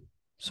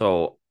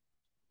 So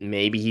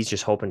maybe he's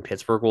just hoping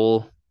Pittsburgh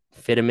will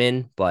fit him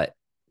in, but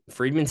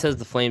Friedman says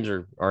the Flames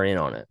are in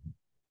on it.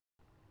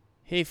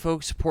 Hey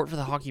folks, support for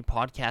the Hockey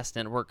Podcast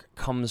Network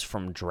comes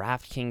from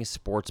DraftKings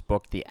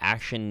Sportsbook. The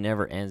action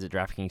never ends at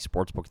DraftKings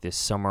Sportsbook this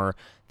summer.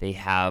 They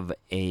have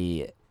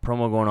a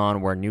promo going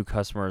on where new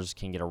customers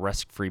can get a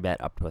risk-free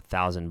bet up to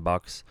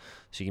 $1,000.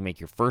 So you can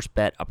make your first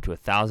bet up to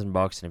 $1,000,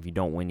 and if you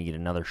don't win, you get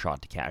another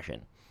shot to cash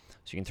in.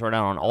 So you can throw it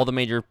down on all the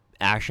major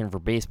action for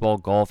baseball,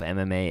 golf,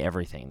 MMA,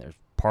 everything. There's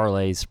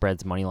parlays,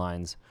 spreads, money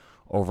lines,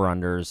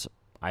 over-unders.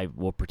 I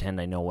will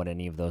pretend I know what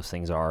any of those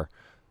things are.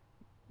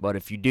 But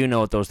if you do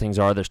know what those things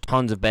are, there's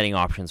tons of betting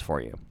options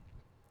for you.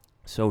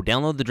 So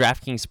download the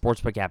DraftKings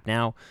Sportsbook app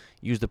now.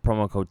 Use the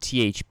promo code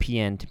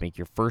THPN to make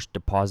your first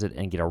deposit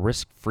and get a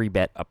risk-free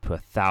bet up to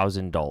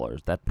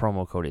 $1,000. That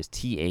promo code is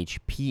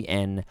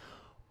THPN.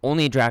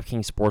 Only at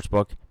DraftKings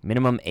Sportsbook.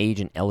 Minimum age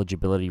and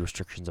eligibility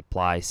restrictions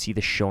apply. See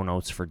the show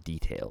notes for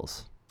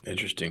details.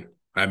 Interesting.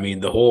 I mean,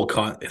 the whole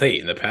hey,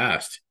 in the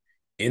past,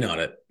 in on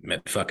it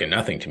meant fucking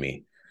nothing to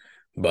me.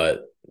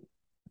 But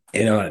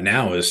in on it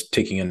now is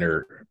taking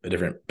under a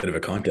different bit of a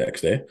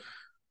context, eh?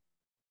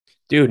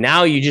 Dude,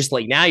 now you just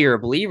now you're a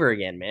believer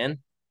again, man.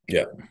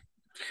 Yeah.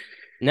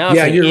 Now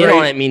if you're in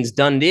on it means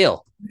done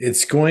deal.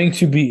 It's going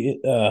to be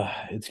a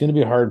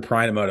hard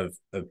prying them out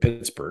of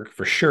Pittsburgh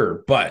for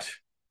sure. But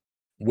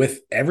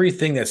with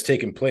everything that's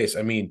taken place,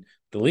 I mean,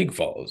 the league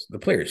follows, the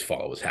players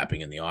follow what's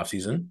happening in the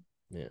offseason.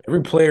 Yeah.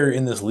 Every player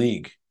in this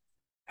league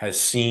has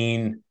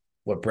seen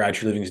what Brad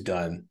Treliving's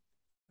done,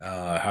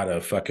 how to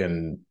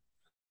fucking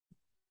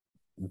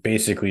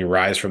basically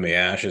rise from the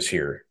ashes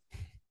here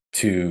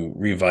to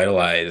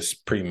revitalize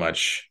pretty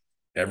much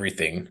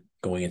everything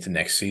going into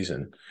next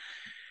season.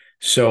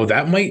 So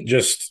that might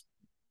just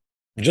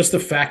the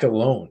fact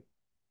alone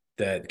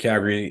that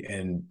Calgary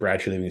and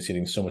Brad Treliving is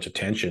getting so much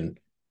attention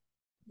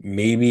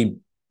maybe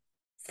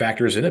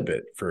factors in a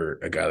bit for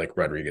a guy like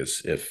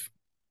Rodrigues if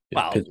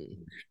Pittsburgh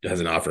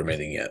hasn't offered him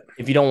anything yet.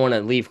 If you don't want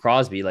to leave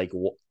Crosby,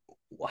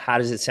 how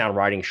does it sound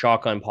riding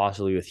shotgun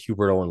possibly with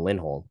Huberdeau and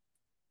Lindholm?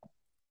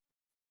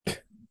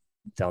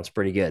 Sounds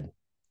pretty good.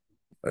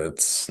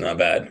 It's not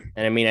bad.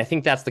 And I mean, I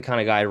think that's the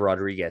kind of guy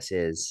Rodrigues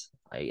is.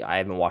 I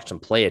haven't watched him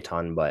play a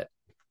ton, but it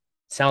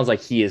sounds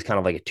like he is kind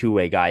of like a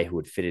two-way guy who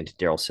would fit into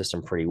Daryl's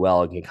system pretty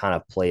well and can kind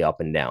of play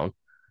up and down,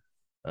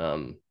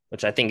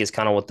 which I think is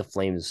kind of what the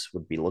Flames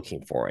would be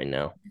looking for right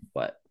now.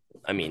 But,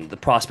 I mean, the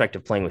prospect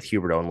of playing with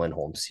Huberdeau and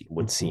Lindholm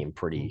would seem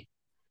pretty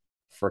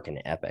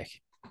freaking epic.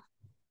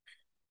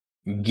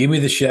 Give me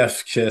the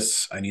chef's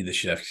kiss. I need the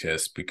chef's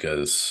kiss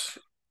because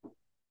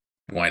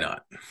why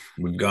not?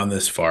 We've gone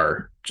this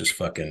far. Just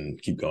fucking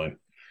keep going.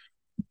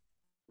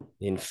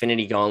 The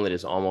Infinity Gauntlet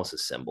is almost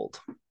assembled.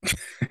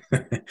 All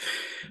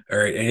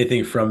right.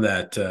 Anything from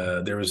that?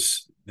 There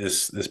was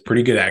this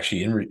pretty good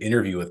actually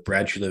interview with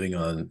Brad Treliving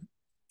on.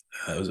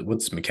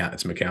 What's McCown?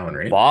 It's McCown,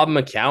 right? Bob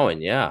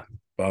McCown, yeah.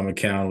 Bob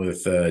McCown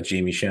with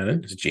Jamie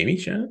Shannon. Is it Jamie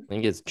Shannon? I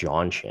think it's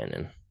John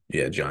Shannon.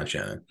 Yeah, John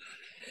Shannon.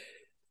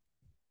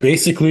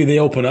 Basically, they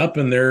open up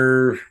and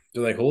they're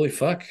like, "Holy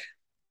fuck!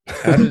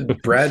 How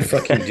did Brad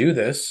fucking do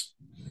this?"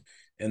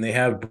 And they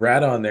have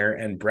Brad on there,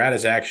 and Brad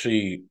is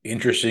actually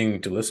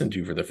interesting to listen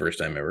to for the first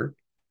time ever.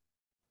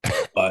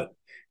 But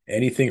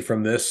anything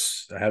from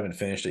this, I haven't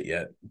finished it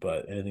yet,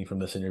 but anything from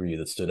this interview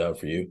that stood out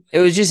for you? It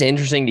was just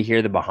interesting to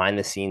hear the behind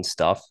the scenes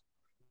stuff.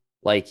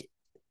 Like,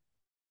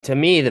 to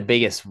me,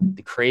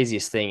 the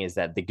craziest thing is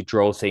that the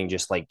Gaudreau thing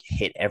just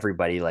hit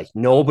everybody. Like,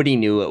 nobody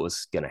knew it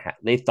was going to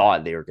happen. They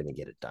thought they were going to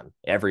get it done.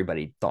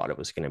 Everybody thought it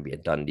was going to be a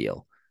done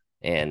deal.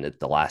 And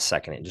at the last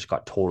second, it just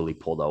got totally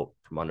pulled out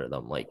from under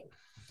them. Like,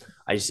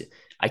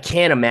 I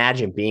can't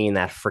imagine being in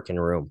that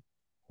freaking room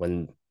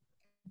when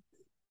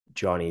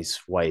Johnny's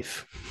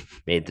wife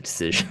made the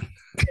decision.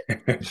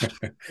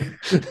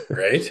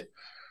 Right?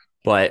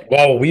 But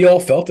well, we all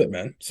felt it,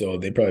 man. So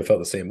they probably felt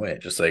the same way.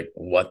 Just like,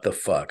 what the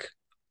fuck?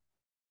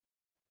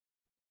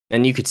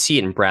 And you could see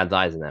it in Brad's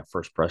eyes in that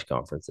first press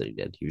conference that he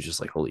did. He was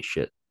just like, holy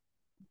shit.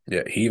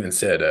 Yeah, he even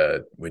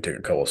said we took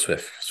a couple of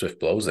swift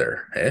blows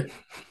there. Hey?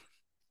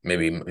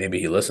 Maybe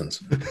he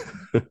listens.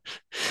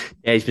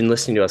 Yeah, he's been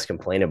listening to us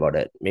complain about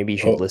it. Maybe he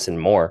should listen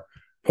more.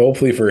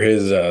 Hopefully for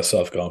his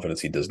self-confidence,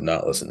 he does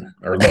not listen.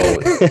 Or no,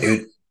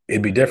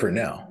 it'd be different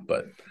now.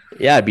 But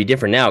yeah, it'd be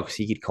different now because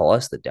he could call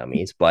us the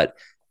dummies. But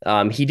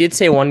he did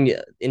say one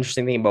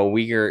interesting thing about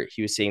Uyghur.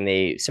 He was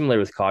saying similar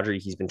with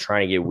Kadri, he's been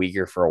trying to get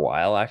Uyghur for a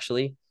while,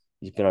 actually.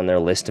 He's been on their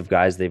list of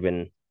guys they've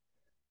been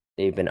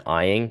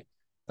eyeing.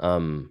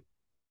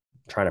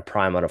 Trying to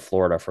pry him out of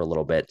Florida for a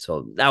little bit.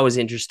 So that was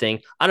interesting.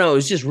 I don't know. It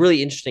was just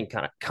really interesting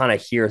kind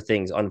of hear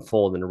things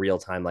unfold in real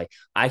time. Like,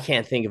 I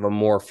can't think of a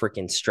more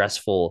freaking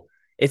stressful.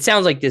 It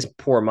sounds like this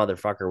poor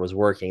motherfucker was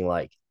working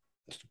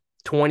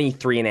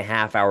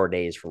 23.5-hour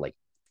days for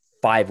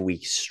 5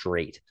 weeks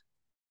straight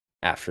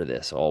after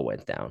this all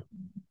went down.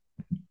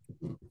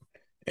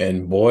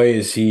 And boy,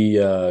 is he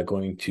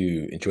going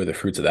to enjoy the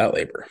fruits of that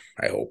labor,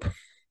 I hope.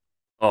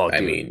 Oh, dude.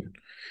 I mean,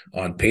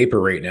 on paper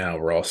right now,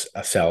 we're all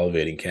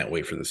salivating, can't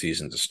wait for the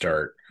season to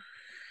start.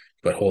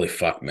 But holy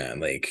fuck, man.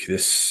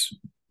 This,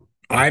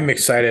 I'm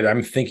excited.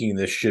 I'm thinking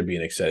this should be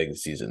an exciting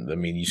season. I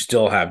mean, you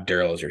still have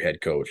Daryl as your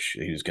head coach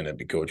who's going to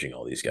be coaching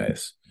all these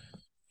guys.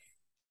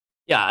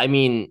 Yeah, I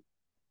mean,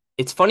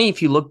 it's funny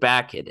if you look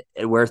back at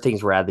where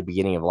things were at the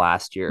beginning of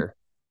last year,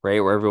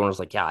 right? Where everyone was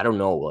like, yeah, I don't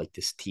know.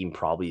 This team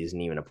probably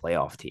isn't even a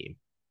playoff team.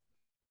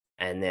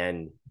 And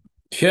then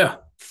yeah,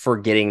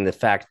 forgetting the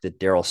fact that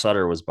Daryl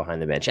Sutter was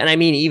behind the bench. And I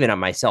mean, even at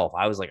myself,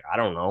 I was like, I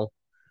don't know,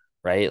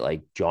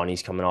 right?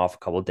 Johnny's coming off a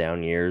couple of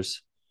down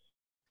years.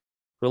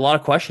 There were a lot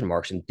of question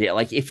marks. And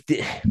I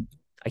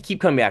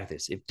keep coming back to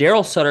this. If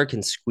Daryl Sutter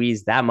can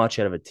squeeze that much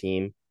out of a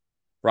team,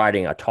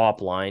 riding a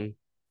top line,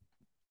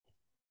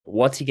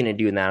 what's he going to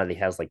do now that he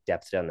has like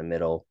depth down the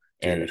middle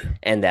and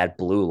that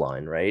blue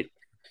line, right?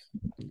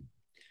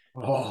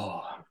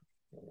 Oh,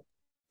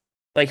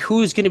 like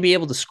who's going to be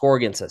able to score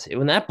against us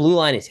when that blue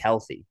line is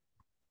healthy,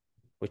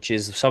 which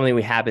is something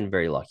we have been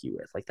very lucky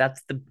with. Like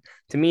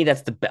to me,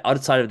 that's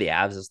outside of the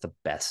Avs, it's the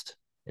best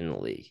in the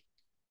league.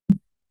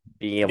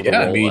 Being able to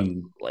roll up,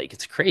 like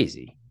it's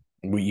crazy.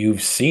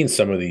 You've seen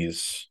some of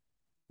these,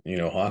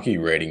 hockey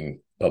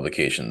rating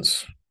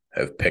publications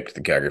have picked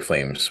the Calgary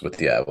Flames with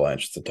the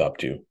Avalanche as the top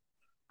two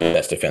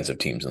best defensive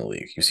teams in the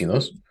league. You've seen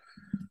those?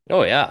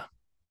 Oh yeah.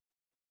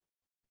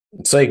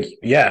 It's like,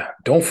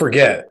 don't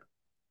forget,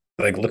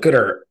 like, look at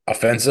our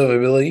offensive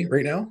ability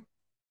right now.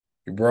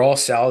 We're all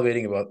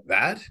salivating about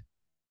that,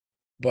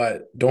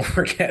 but don't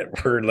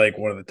forget we're like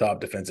one of the top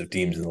defensive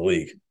teams in the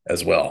league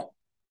as well.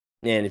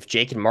 And if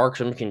Jake and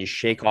Markstrom can just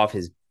shake off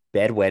his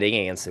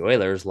bedwetting against the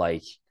Oilers,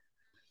 like,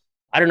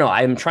 I don't know.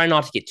 I'm trying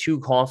not to get too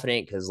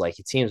confident because, like,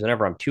 it seems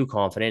whenever I'm too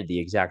confident, the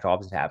exact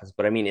opposite happens.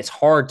 But I mean, it's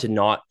hard to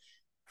not.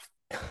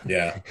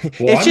 Yeah,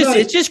 well,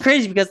 it's just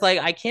crazy because, like,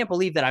 I can't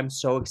believe that I'm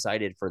so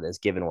excited for this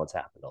given what's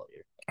happened all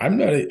year.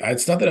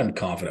 It's not that I'm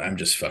confident. I'm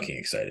just fucking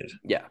excited.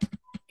 Yeah.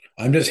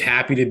 I'm just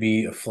happy to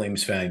be a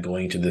Flames fan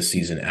going into this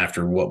season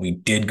after what we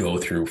did go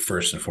through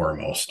first and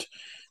foremost.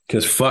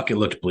 Because fuck, it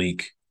looked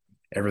bleak.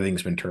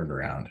 Everything's been turned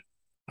around.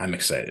 I'm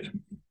excited.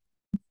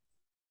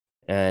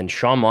 And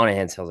Sean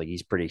Monahan sounds like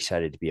he's pretty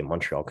excited to be a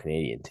Montreal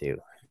Canadian too.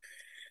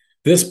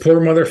 This poor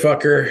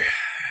motherfucker,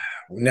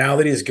 now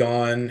that he's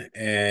gone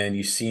and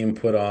you see him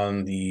put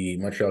on the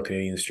Montreal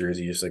Canadiens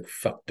jersey, you're just like,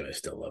 fuck, do I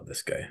still love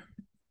this guy?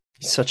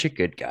 He's such a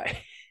good guy.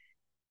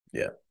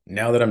 Yeah.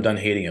 Now that I'm done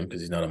hating him because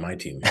he's not on my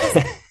team,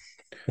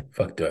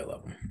 fuck, do I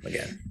love him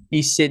again?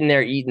 He's sitting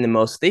there eating the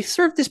most. They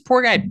served this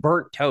poor guy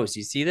burnt toast.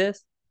 You see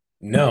this?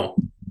 No.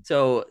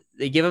 So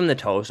they give him the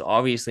toast,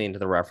 obviously into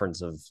the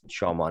reference of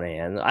Sean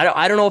Monahan.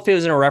 I don't know if it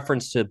was in a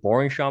reference to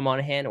boring Sean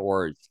Monahan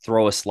or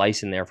throw a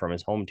slice in there from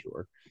his home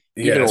tour.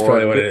 Yeah, that's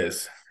probably what it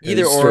is.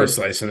 Either or. Throw a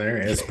slice in there.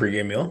 It's a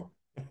pregame meal.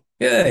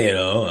 Yeah,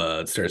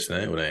 it starts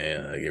tonight when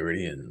I get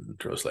ready and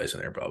throw a slice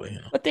in there probably.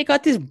 But they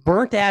got this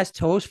burnt ass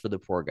toast for the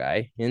poor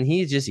guy, and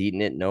he's just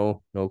eating it,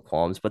 no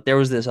qualms. But there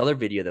was this other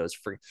video that was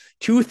for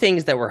two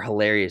things that were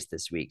hilarious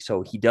this week.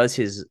 So he does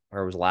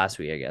or it was last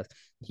week, I guess.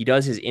 He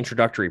does his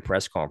introductory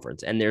press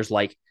conference, and there's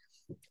like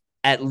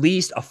at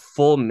least a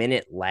full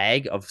minute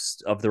lag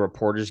of the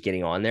reporters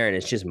getting on there, and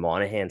it's just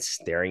Monahan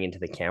staring into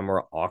the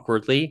camera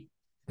awkwardly.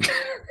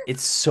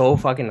 It's so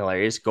fucking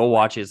hilarious. Go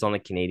watch it. It's on the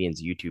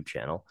Canadiens YouTube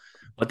channel.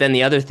 But then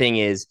the other thing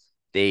is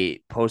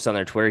they post on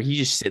their Twitter. He's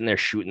just sitting there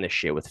shooting the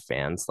shit with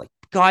fans. Like,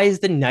 guy is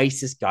the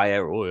nicest guy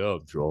ever. Oh,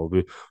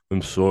 yeah,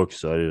 I'm so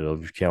excited. I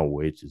just can't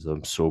wait.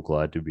 I'm so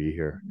glad to be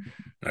here.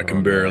 I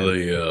can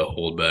barely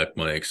hold back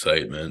my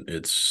excitement.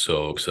 It's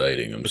so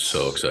exciting. I'm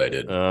so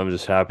excited. I'm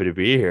just happy to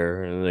be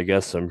here. And I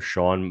guess I'm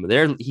Sean.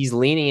 He's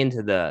leaning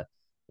into the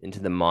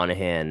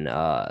Monahan,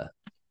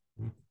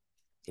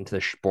 into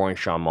the boring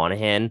Sean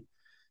Monahan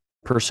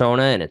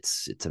persona, and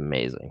it's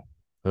amazing.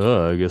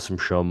 I guess I'm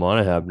Sean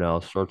Monahan now.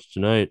 Starts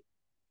tonight.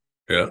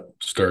 Yeah,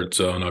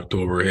 starts on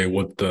October. Hey,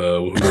 when's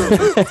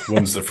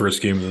the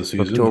first game of the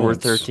season? October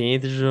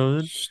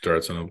 13th.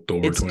 Starts on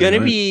October 29th. It's going to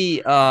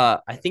be, I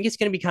think it's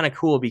going to be kind of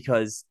cool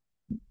because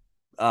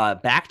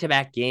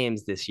back-to-back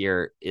games this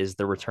year is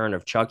the return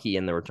of Chucky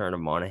and the return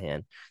of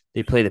Monahan.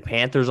 They play the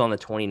Panthers on the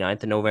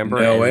 29th of November,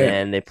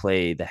 then they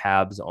play the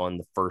Habs on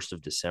the 1st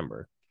of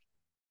December.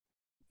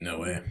 No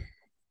way.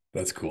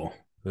 That's cool.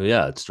 Well,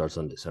 yeah, it starts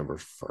on December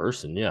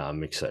 1st, and yeah,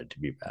 I'm excited to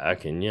be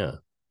back, and yeah.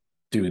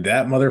 Dude,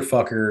 that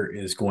motherfucker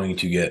is going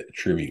to get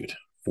tribute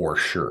for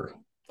sure.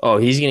 Oh,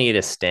 he's going to get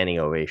a standing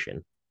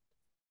ovation.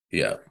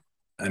 Yeah.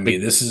 I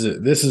mean, this is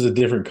a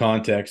different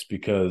context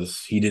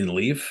because he didn't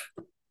leave.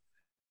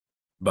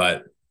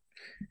 But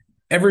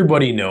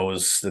everybody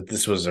knows that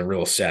this was a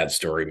real sad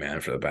story, man,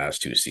 for the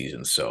past two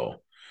seasons.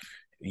 So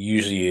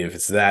usually if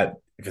it's that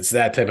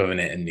type of an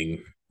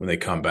ending when they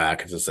come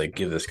back, it's just like,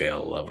 give this guy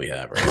all the love we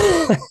have,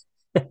 right?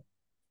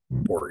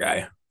 Poor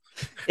guy.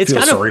 It's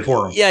kind of sorry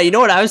for him. Yeah, you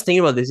know what I was thinking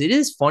about this? It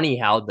is funny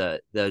how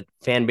the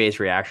fan base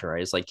reaction,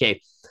 right? It's like,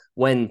 hey,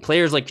 when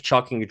players like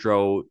Chuck and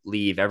Gaudreau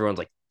leave, everyone's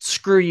like,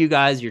 screw you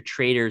guys, you're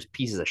traitors,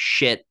 pieces of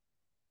shit,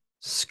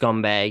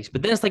 scumbags.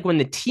 But then it's like when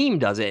the team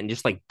does it and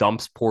just like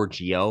dumps poor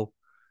Gio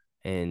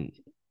and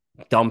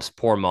dumps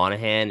poor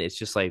Monahan, it's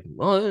just like,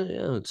 well,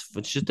 yeah,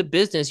 it's just a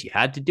business. You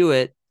had to do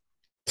it.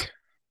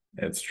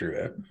 That's true.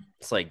 Yeah.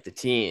 It's like the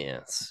team. Yeah,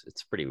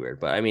 it's pretty weird,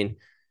 but I mean,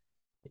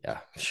 yeah,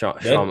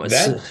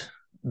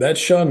 that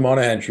Sean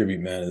Monahan tribute,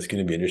 man, is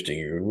going to be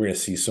interesting. We're going to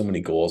see so many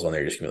goals on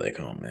there. Just going to be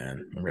like, oh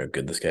man, remember how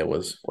good this guy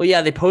was. Well,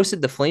 yeah, the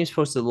Flames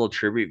posted a little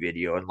tribute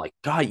video, and like,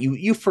 God,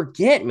 you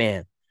forget,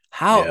 man,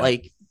 how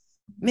like,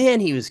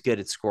 man, he was good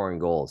at scoring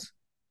goals.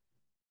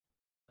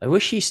 I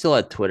wish he still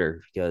had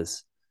Twitter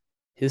because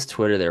his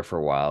Twitter there for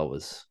a while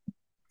was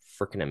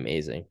freaking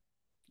amazing.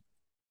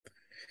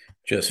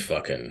 Just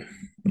fucking,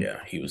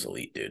 yeah, he was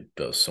elite, dude.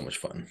 That was so much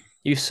fun.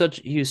 He was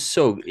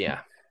so, yeah.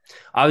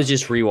 I was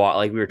just rewatch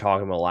like we were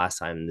talking about last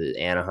time, the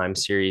Anaheim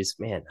series.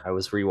 Man, I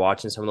was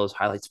rewatching some of those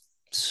highlights.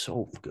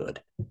 So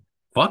good.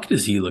 Fuck,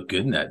 does he look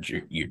good in that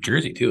your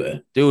jersey too, eh?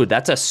 Dude,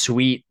 those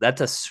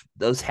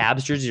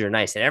Habs jerseys are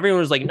nice. And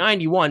everyone was like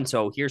 91.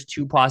 So here's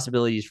two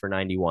possibilities for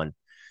 91.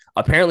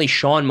 Apparently,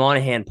 Sean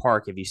Monahan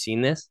Park. Have you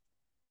seen this?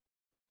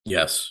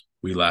 Yes,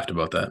 we laughed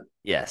about that.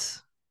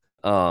 Yes.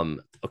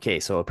 Okay,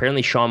 so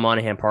apparently Sean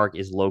Monahan Park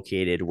is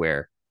located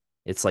where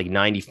it's like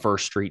 91st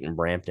Street in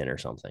Brampton or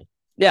something.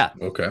 Yeah.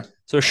 Okay.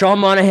 So Sean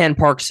Monahan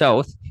Park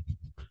South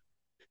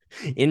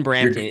in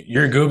Brampton.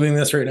 You're Googling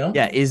this right now?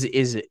 Yeah,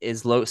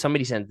 is low.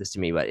 Somebody sent this to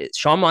me, but it's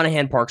Sean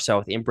Monahan Park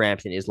South in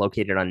Brampton is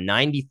located on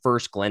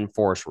 91st Glen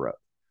Forest Road.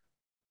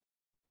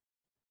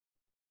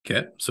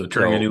 Okay, so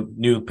turning a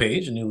new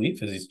page, a new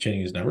leaf as he's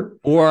changing his number.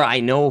 Or I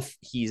know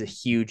he's a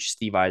huge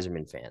Steve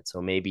Yzerman fan,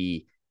 so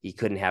maybe he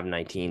couldn't have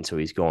 19, so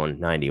he's going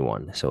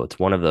 91. So it's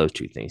one of those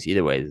two things.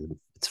 Either way,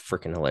 it's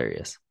freaking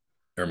hilarious.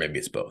 Or maybe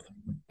it's both.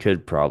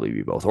 Could probably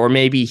be both. Or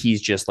maybe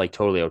he's just like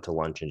totally out to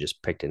lunch and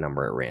just picked a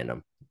number at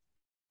random.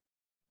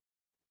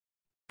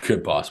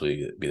 Could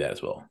possibly be that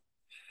as well.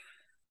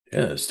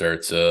 Yeah, it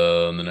starts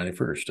on the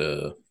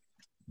 91st.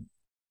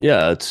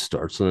 Yeah, it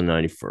starts on the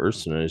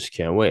 91st, and I just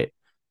can't wait.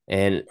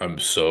 And I'm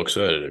so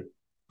excited. I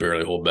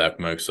barely hold back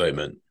my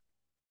excitement.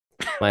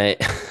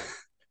 It's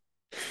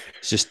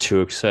just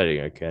too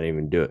exciting. I can't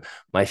even do it.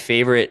 My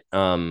favorite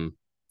Sean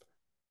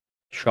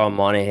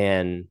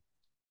Monahan,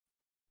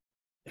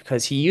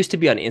 because he used to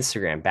be on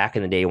Instagram back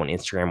in the day when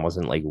Instagram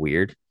wasn't like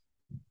weird.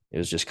 It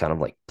was just kind of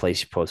like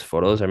place you post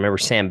photos. I remember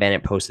Sam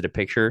Bennett posted a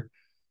picture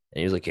and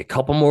he was like, a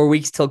couple more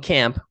weeks till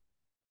camp.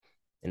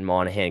 And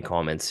Monahan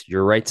comments,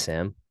 "You're right,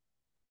 Sam."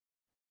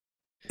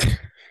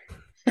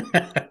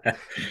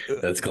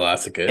 That's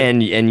classic. Eh?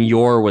 And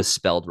your was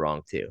spelled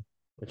wrong too,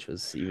 which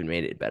was even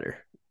made it better.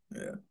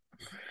 Yeah.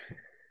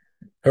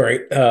 All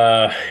right.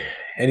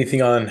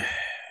 Anything on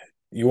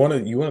you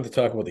wanted to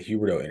talk about the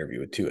Huberdeau interview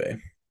with 2A?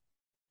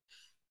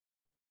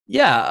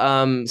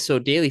 Yeah. So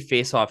Daily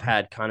Faceoff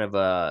had kind of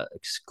a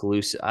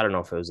exclusive. I don't know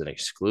if it was an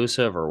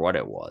exclusive or what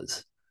it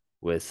was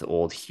with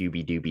old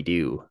Hubie Doobie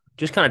Doo.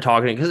 Just kind of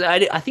talking because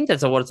I think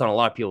that's what's on a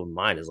lot of people's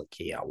mind is like,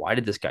 yeah, why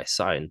did this guy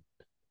sign?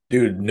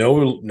 Dude,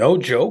 no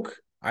joke.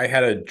 I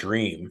had a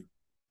dream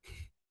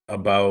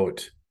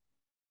about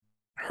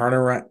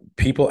Harner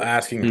people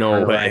asking.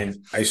 No way.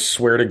 I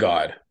swear to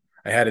God,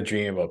 I had a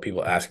dream about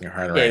people asking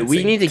Harner. Yeah,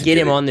 we need to get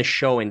him on the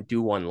show and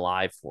do one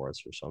live for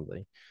us or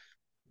something.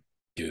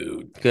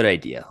 Dude, good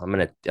idea. I'm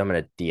gonna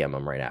DM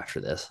him right after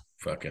this.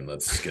 Fucking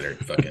let's get our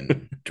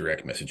fucking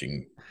direct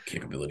messaging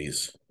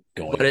capabilities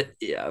going.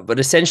 But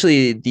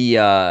essentially the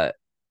kind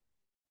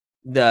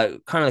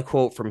of the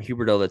quote from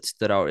Huberdeau that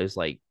stood out is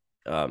like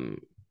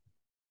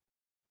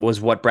was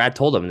what Brad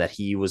told him, that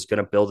he was going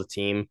to build a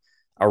team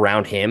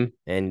around him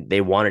and they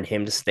wanted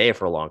him to stay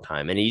for a long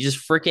time. And he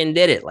just freaking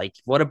did it. Like,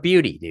 what a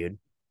beauty, dude.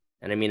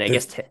 And I mean, I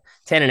guess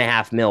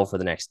 10.5 mil for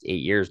the next 8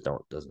 years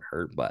doesn't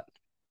hurt, but.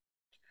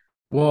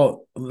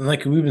 Well,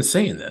 like we've been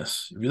saying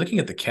this, if you're looking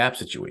at the cap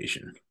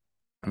situation,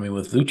 I mean,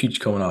 with Lucic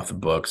coming off the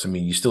books, I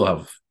mean, you're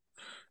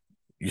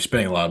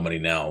spending a lot of money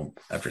now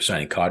after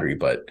signing Kadri,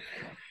 but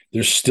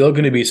there's still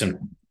going to be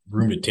some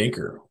room to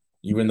tinker,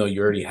 even though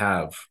you already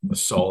have a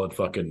solid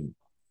fucking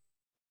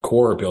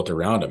core built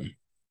around him,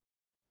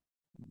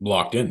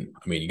 locked in.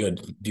 I mean, you got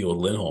to deal with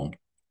Lindholm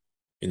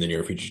in the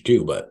near future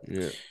too, but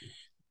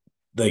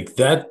like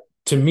that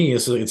to me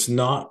it's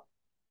not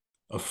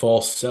a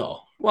false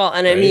sell. Well,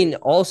 and right? I mean,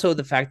 also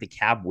the fact that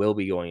cap will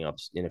be going up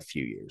in a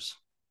few years.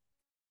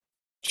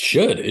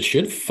 It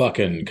should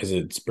fucking, because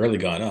it's barely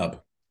gone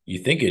up. You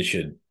think it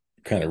should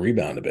kind of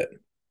rebound a bit.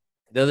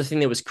 The other thing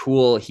that was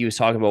cool, he was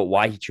talking about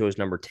why he chose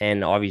number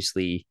 10.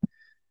 Obviously,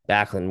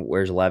 Backlund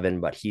wears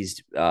 11, but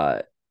he's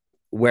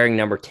wearing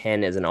number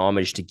 10 as an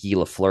homage to Guy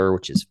Lafleur,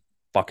 which is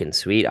fucking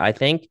sweet, I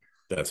think.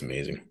 That's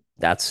amazing.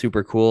 That's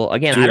super cool.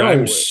 Again, dude,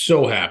 I'm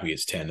so happy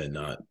it's 10 and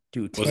not.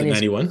 Dude, 10 was it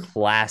 91?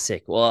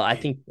 Classic. Well, I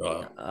think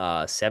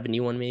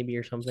 71 maybe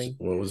or something.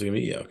 What was it going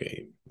to be? Yeah,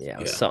 okay.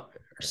 Yeah.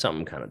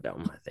 Something kind of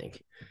dumb, I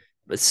think.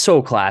 But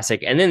so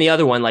classic. And then the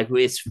other one, like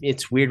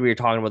it's weird we were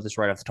talking about this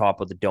right off the top,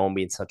 with the dome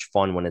being such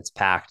fun when it's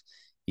packed.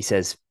 He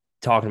says,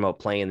 talking about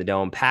playing in the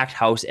dome, packed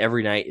house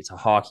every night. It's a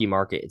hockey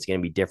market. It's going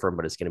to be different,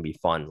 but it's going to be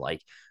fun.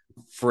 Like,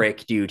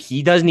 frick, dude,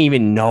 he doesn't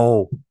even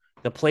know.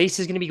 The place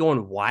is going to be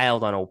going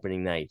wild on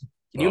opening night.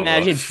 Can you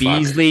imagine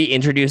Beasley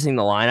introducing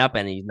the lineup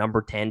and he's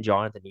number 10,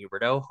 Jonathan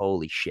Huberdeau?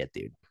 Holy shit,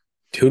 dude.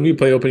 Who did we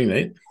play opening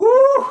night?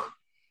 Woo!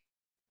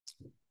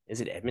 Is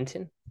it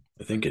Edmonton?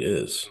 I think it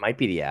is. It might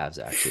be the Avs,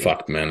 actually.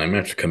 Fuck, man. I'm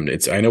going to have to come.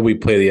 I know we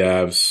play the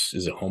Avs.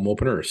 Is it home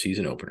opener or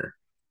season opener?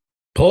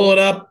 Pull it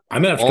up.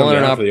 I'm going to have to come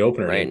down for the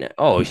opener. Right now.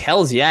 Oh,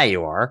 hells yeah,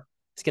 you are.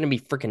 It's going to be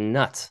freaking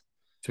nuts.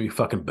 It's going to be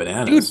fucking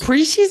bananas. Dude,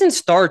 preseason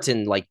starts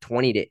in like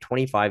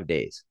 25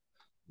 days.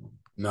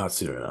 Not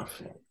soon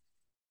enough.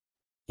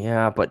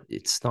 Yeah, but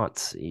it's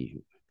not.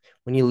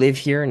 When you live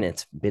here and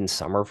it's been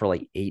summer for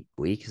like 8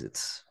 weeks,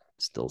 it's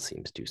still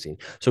seems too soon.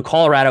 So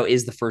Colorado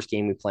is the first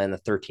game we play on the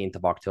 13th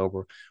of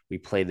October. We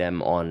play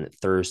them on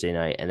Thursday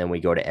night, and then we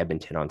go to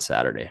Edmonton on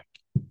Saturday.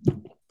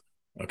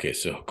 Okay,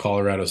 so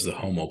Colorado's the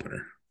home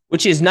opener.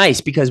 Which is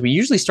nice because we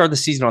usually start the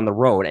season on the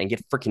road and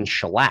get freaking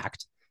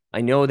shellacked. I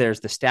know there's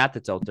the stat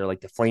that's out there,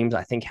 like the Flames,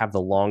 I think, have the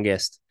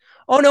longest.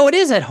 Oh, no, it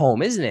is at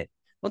home, isn't it?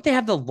 Don't they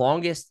have the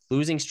longest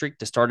losing streak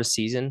to start a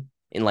season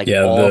in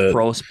all of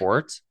pro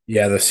sports?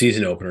 Yeah, the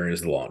season opener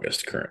is the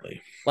longest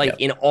currently.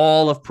 In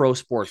all of pro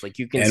sports,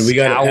 you can. And we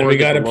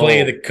got to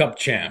play the Cup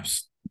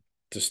champs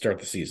to start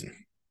the season.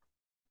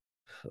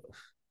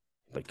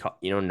 But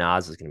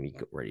Nas is going to be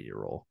ready to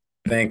roll.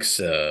 Thanks,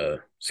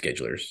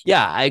 schedulers.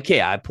 Yeah,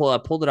 okay. I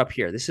pulled it up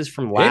here. This is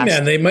from last. Hey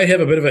man, they might have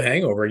a bit of a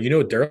hangover.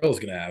 Daryl's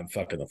gonna have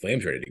fucking the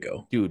Flames ready to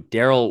go. Dude,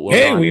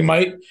 Daryl. We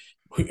might,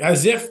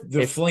 as if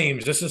the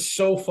Flames. This is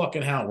so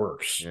fucking how it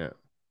works. Yeah,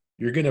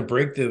 you're gonna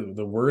break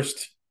the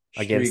worst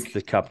against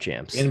the Cup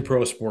champs in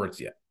pro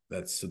sports. Yeah,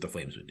 that's what the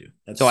Flames would do.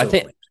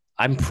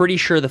 I'm pretty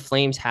sure the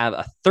Flames have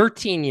a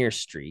 12-year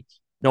streak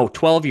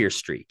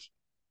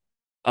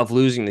of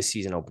losing the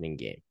season opening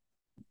game,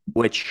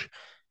 which,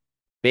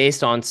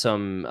 based on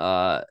some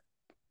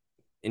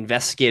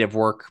investigative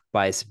work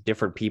by some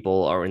different people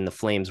or in the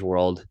Flames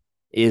world,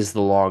 is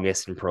the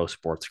longest in pro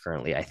sports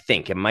currently. I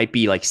think it might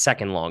be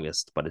second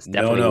longest, but it's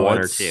definitely one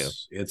or two.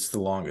 It's the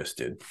longest,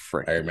 dude.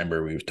 I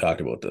remember we've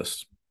talked about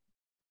this.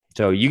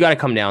 So you got to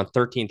come down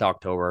 13th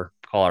October,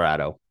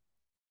 Colorado.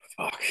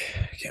 Fuck,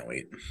 I can't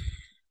wait.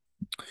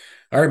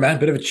 All right, man.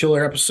 Bit of a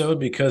chiller episode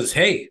because,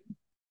 hey,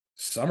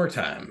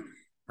 summertime,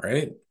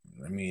 right?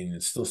 I mean,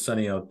 it's still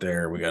sunny out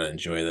there. We got to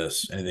enjoy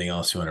this. Anything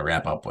else you want to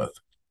wrap up with?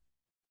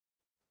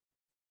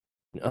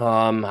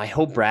 I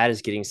hope Brad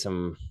is getting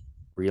some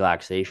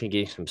relaxation,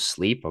 getting some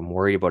sleep. I'm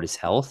worried about his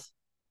health.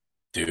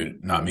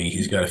 Dude, not me.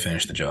 He's got to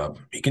finish the job.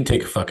 He can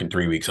take a fucking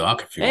 3 weeks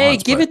off if he wants. Hey,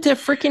 give it to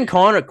freaking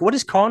Conroy. What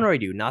does Conroy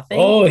do? Nothing?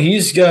 Oh,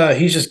 he's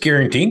just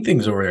guaranteeing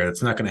things over there.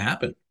 It's not going to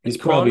happen.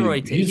 He's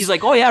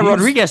like, oh, yeah,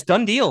 Rodriguez,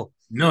 done deal.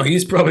 No,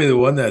 he's probably the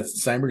one that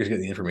Steinberg is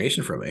getting the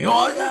information from.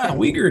 Oh, yeah,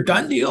 Uyghur,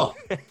 done deal.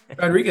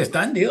 Rodriguez,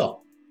 done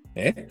deal.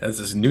 Hey, that's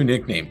his new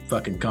nickname,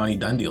 fucking Connie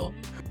Done Deal.